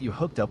that will get you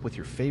hooked up with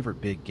your favorite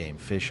big game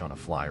fish on a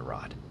fly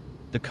rod.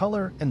 The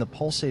color and the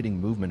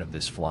pulsating movement of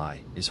this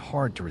fly is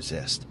hard to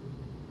resist.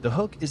 The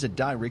hook is a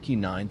Dai-Riki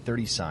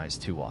 930 size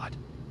 2/0.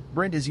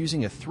 Brent is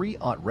using a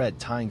 3/0 red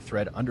tying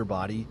thread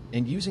underbody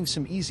and using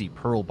some easy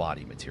pearl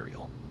body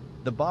material.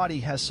 The body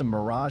has some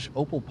Mirage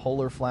Opal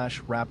Polar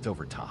Flash wrapped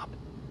over top.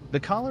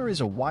 The collar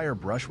is a wire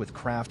brush with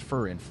craft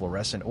fur in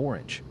fluorescent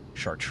orange,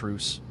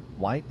 chartreuse,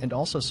 white, and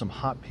also some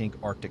hot pink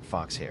Arctic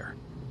fox hair.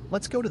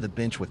 Let's go to the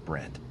bench with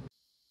Brent.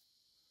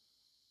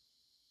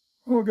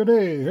 Well, good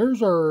day.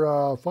 Here's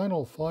our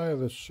final fly of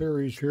this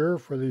series here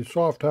for the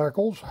soft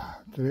hackles.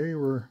 Today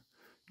we're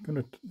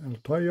going to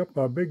tie up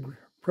a big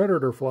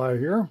predator fly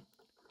here.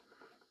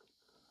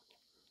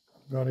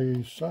 Got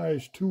a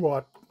size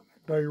 2/0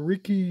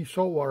 Dai-Riki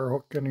saltwater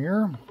hook in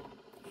here.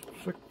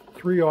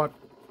 3/0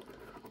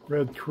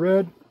 red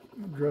thread.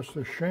 Address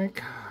the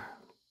shank.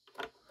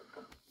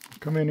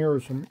 Come in here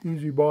with some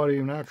easy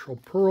body natural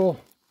pearl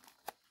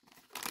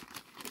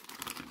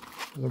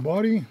for the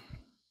body.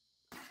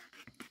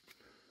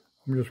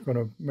 I'm just going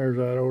to measure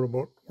that out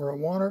about where I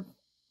want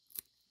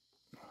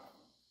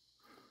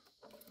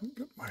it.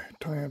 Get my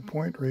tie-in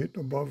point right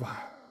above,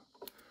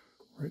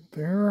 right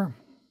there.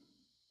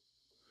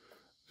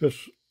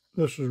 This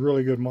is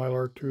really good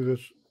mylar too.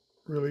 This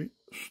really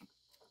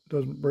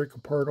doesn't break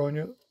apart on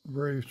you.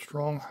 Very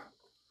strong.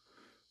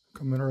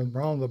 Come in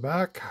around the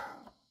back.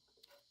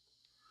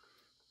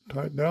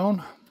 Tie it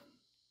down.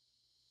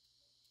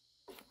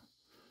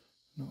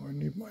 Now I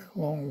need my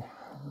long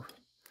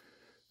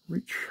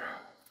reach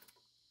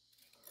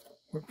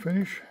whip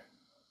finish.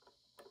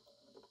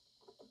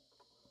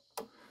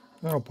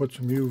 Then I'll put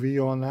some UV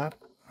on that.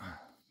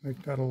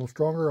 Make that a little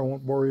stronger. I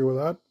won't bore you with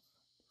that.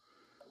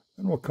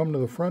 Then we'll come to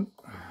the front.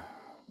 I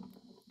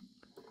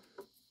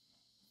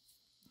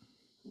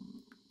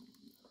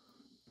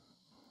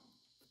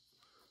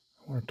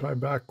want to tie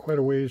back quite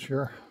a ways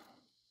here.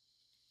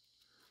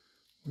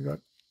 We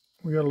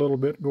got a little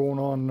bit going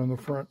on in the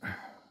front.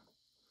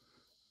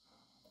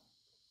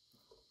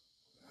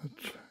 That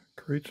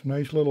creates a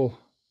nice little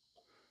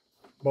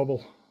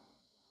bubble.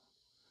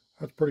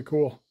 That's pretty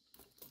cool.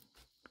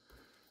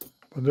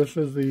 But this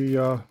is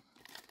the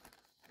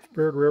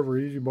Spirit River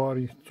Easy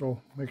Body,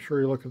 so make sure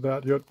you look at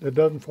that. It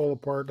doesn't fall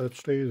apart, it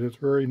stays. It's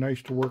very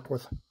nice to work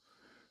with.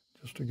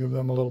 Just to give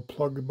them a little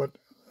plug, but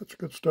that's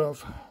good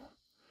stuff.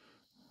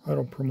 I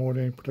don't promote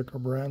any particular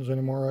brands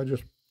anymore. I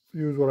just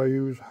use what I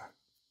use.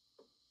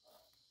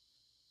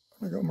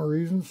 I got my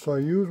reasons, so I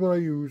use what I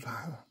use.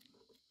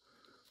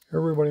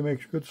 Everybody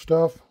makes good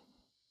stuff,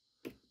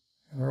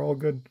 and they're all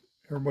good.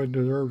 Everybody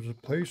deserves a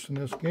place in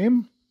this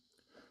game.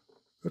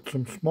 Got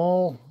some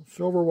small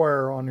silver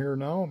wire on here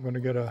now. I'm going to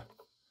get a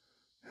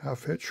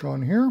half hitch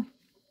on here.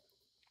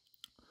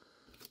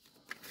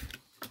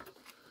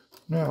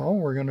 Now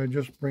we're going to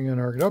just bring in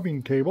our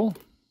dubbing table.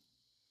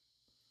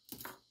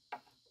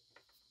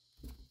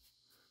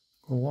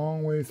 Go a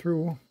long way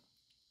through.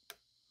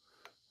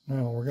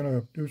 Now we're going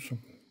to do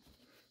some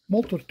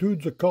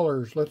multitudes of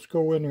colors. Let's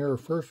go in here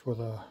first with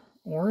a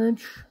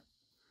orange.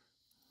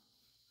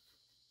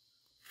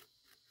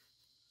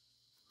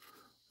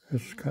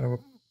 It's kind of a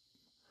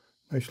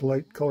nice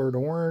light colored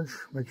orange.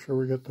 Make sure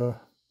we get the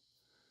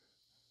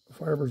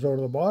fibers out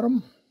of the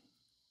bottom.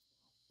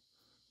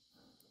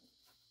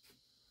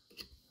 You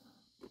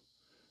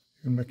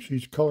can mix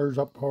these colors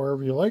up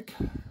however you like.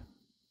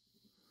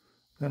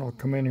 Then I'll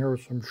come in here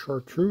with some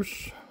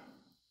chartreuse.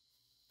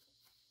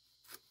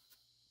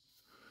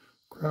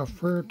 Craft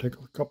fur, take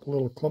a couple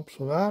little clumps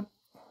of that.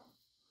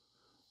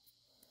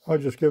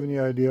 I'm just giving you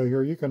an idea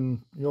here.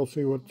 You'll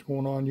see what's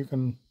going on. You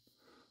can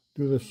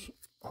do this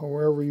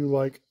however you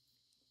like.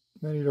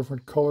 Many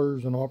different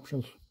colors and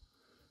options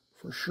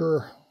for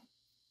sure.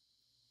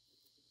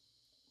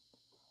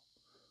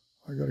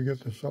 I got to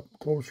get this up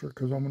closer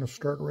because I'm going to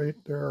start right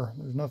there.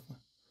 There's nothing.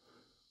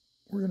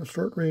 We're going to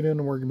start right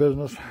into work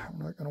business. I'm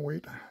not going to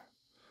wait.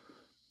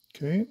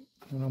 Okay,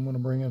 and I'm going to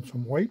bring in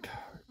some white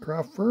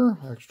craft fur,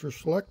 extra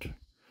select.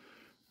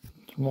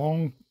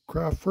 Long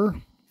craft fur.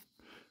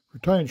 If you're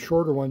tying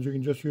shorter ones, you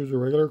can just use a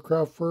regular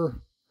craft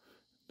fur.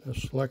 The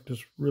select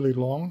is really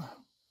long.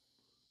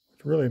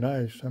 It's really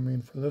nice. I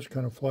mean, for this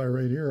kind of fly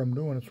right here, I'm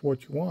doing it's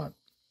what you want.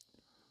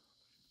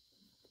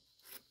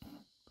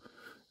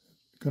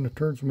 Going to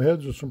turn some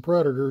heads with some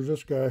predators,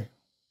 this guy.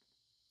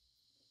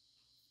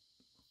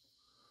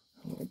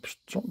 A little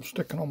something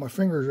sticking on my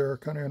fingers there,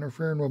 kind of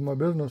interfering with my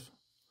business.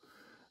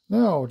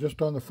 Now,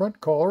 just on the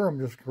front collar, I'm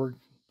just for a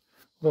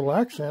little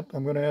accent,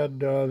 I'm going to add,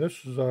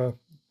 this is a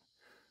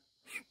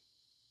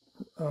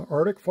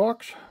Arctic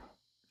fox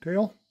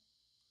tail.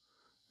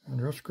 And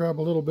just grab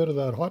a little bit of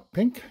that hot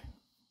pink.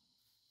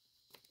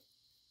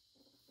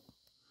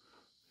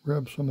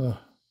 Grab some of the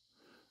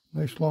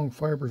nice long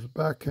fibers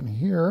back in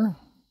here.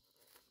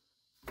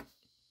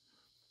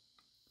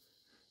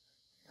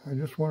 I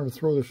just wanted to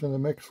throw this in the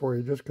mix for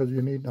you just because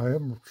you need, I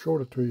haven't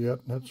showed it to you yet,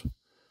 and it's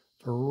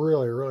a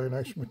really, really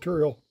nice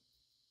material.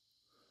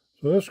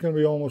 So this is going to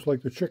be almost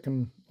like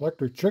the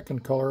electric chicken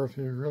color, if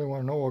you really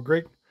want to know. A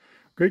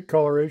great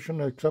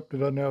coloration, except it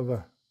doesn't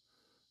have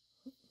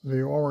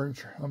the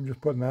orange. I'm just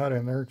putting that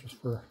in there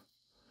just for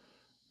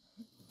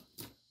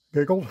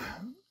giggles.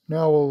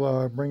 Now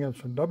we'll bring in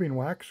some dubbing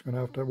wax. Going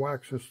to have to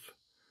wax this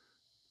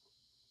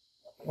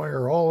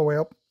wire all the way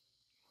up.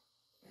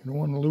 You don't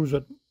want to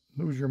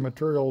lose your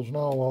materials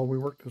now while we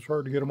work this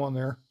hard to get them on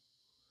there.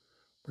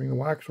 Bring the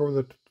wax over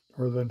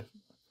the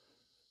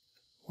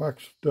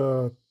waxed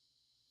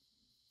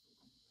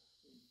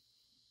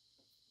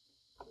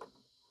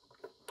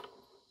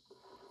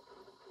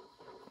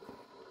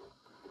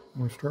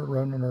we start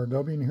running our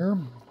dubbing here.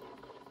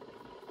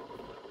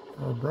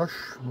 Our brush,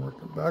 work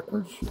it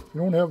backwards. If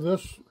you don't have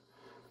this, you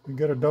can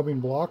get a dubbing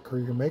block, or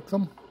you can make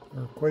them.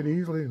 They're quite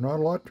easily, not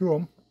a lot to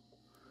them.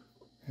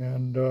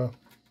 And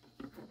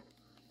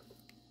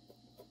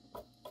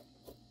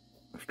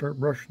start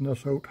brushing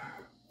this out.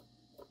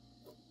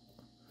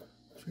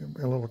 See,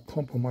 a little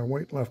clump of my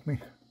white left me.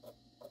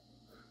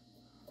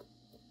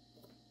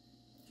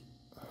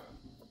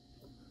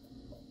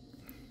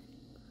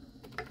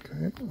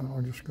 Okay,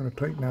 I'm just going to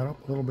tighten that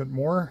up a little bit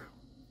more.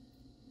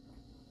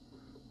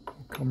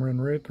 Come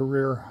in right at the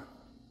rear.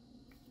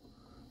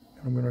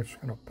 And I'm just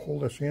going to pull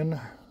this in.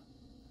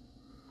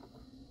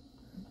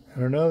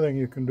 And another thing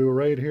you can do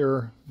right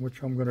here,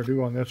 which I'm going to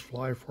do on this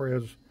fly for you,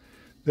 is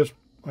this.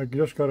 I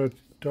just got to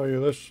tell you,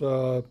 this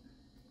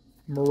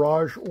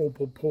Mirage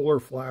Opal Polar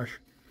Flash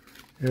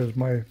is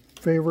my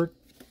favorite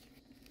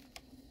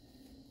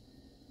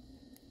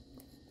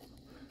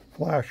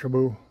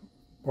Flashaboo,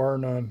 bar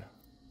none.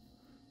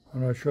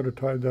 And I should have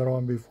tied that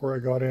on before I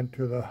got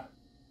into the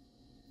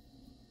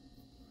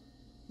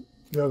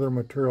other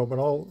material, but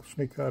I'll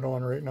sneak that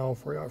on right now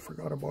for you. I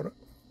forgot about it.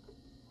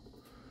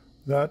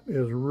 That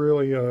is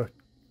really a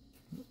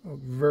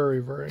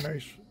very, very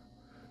nice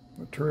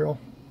material.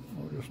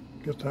 I'll just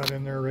get that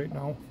in there right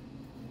now.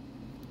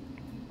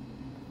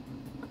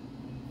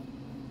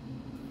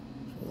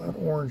 So that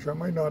orange, I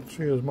might not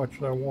see as much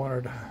as I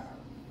wanted. I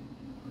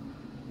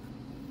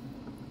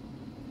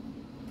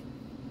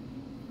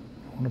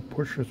want to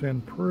push this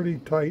in pretty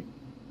tight.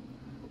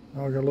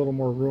 Now I got a little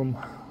more room.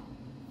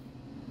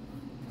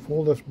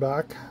 Fold this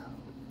back.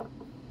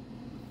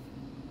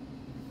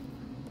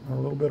 A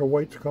little bit of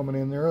white's coming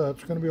in there.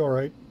 That's going to be all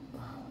right.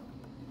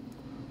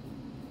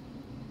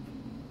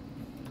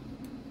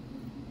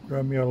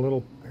 Grab me a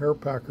little hair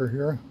packer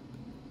here.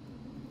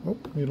 Oh,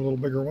 need a little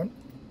bigger one.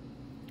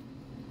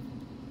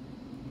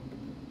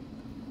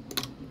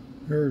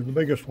 Here's the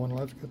biggest one.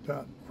 Let's get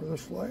that for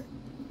this fly.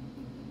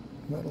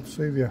 That'll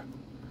save you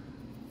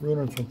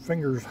ruining some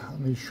fingers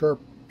on these sharp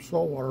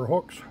saltwater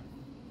hooks.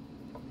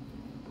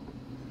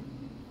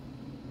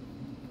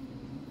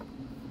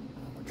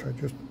 Which I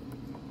just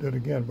did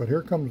again, but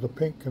here comes the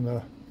pink and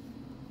the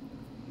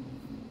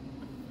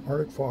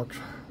Arctic Fox.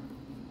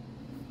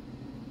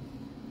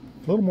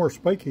 It's a little more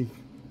spiky.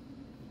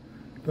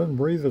 It doesn't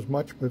breathe as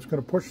much, but it's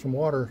going to push some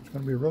water. It's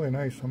going to be really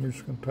nice. I'm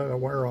just going to tie that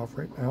wire off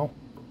right now.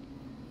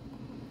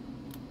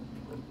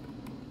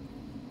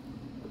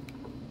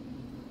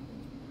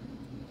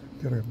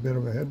 Get a bit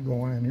of a head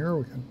going in here.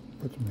 We can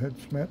put some head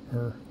cement,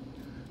 or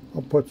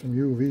I'll put some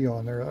UV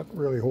on there. That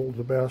really holds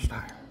the best.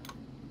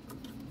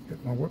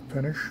 Get my whip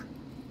finish.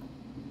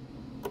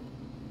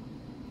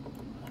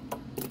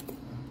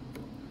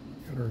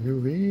 Get our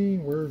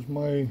UV. Where's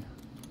my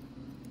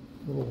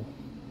little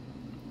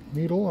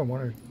needle? I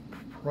want to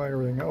pry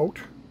everything out.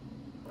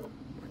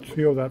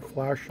 See how that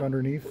flash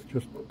underneath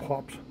just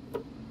pops?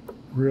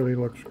 Really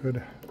looks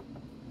good.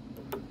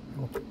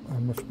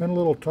 I'm going to spend a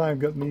little time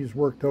getting these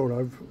worked out.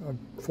 I've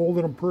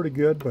folded them pretty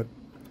good, but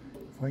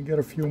if I can get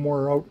a few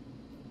more out,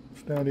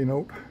 standing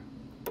out,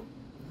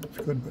 that's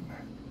good.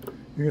 But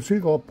you can see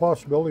the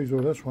possibilities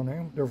of this one,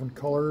 eh? Different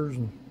colors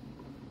and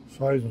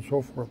size and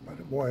so forth.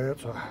 But boy,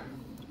 it's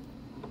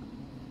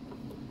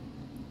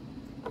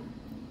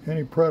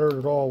any predator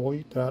at all will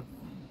eat that,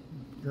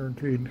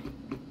 guaranteed.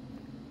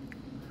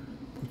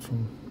 Put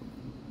some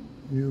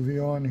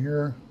UV on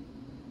here.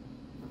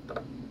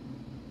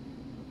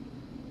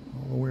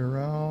 All the way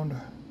around.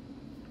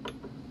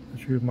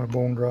 Just use my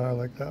bone dry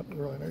like that.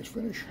 Really nice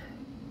finish.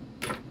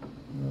 Get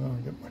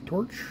my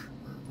torch.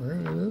 There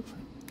it is.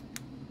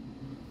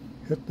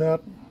 Hit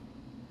that.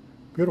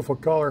 Beautiful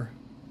color.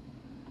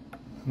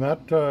 And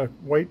that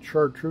white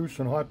chartreuse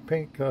and hot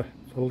pink, the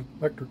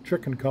electric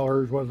chicken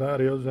color is what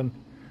that is. And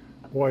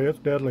boy, it's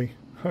deadly.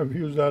 I've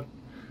used that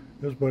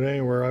just about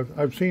anywhere.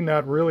 I've seen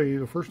that really,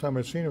 the first time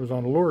I've seen it was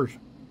on lures.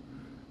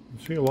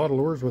 You see a lot of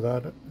lures with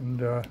that,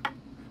 and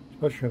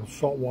especially in the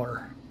salt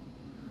water.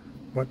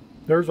 But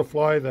there's a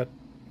fly that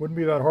wouldn't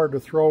be that hard to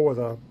throw with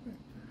a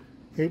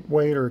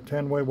 8-weight or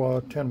 10-weight. Well,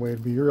 a 10-weight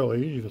would be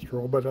really easy to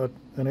throw, but an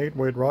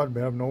 8-weight rod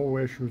would have no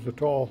issues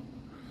at all.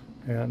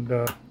 And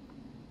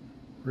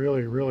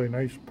really, really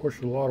nice,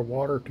 pushes a lot of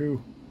water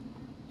too.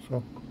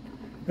 So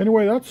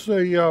anyway, that's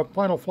the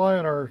final fly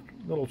in our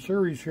little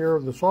series here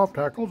of the soft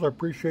hackles. I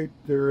appreciate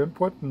their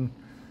input, and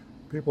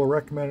people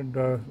recommended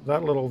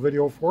that little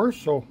video for us.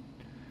 So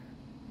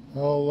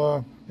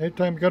I'll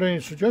Anytime you got any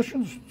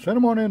suggestions, send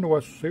them on in to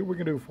us. See what we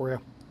can do for you.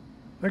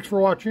 Thanks for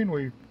watching.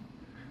 We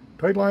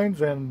tight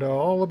lines and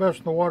all the best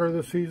in the water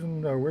this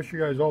season. I wish you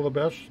guys all the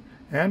best.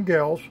 And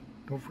gals.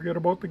 Don't forget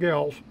about the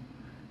gals.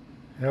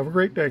 Have a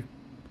great day.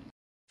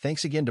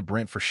 Thanks again to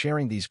Brent for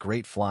sharing these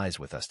great flies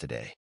with us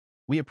today.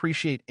 We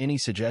appreciate any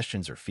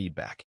suggestions or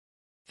feedback.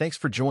 Thanks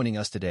for joining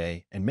us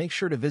today, and make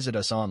sure to visit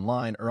us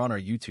online or on our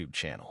YouTube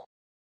channel.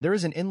 There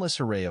is an endless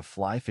array of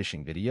fly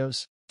fishing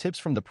videos, tips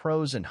from the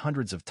pros, and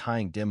hundreds of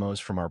tying demos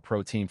from our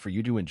pro team for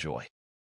you to enjoy.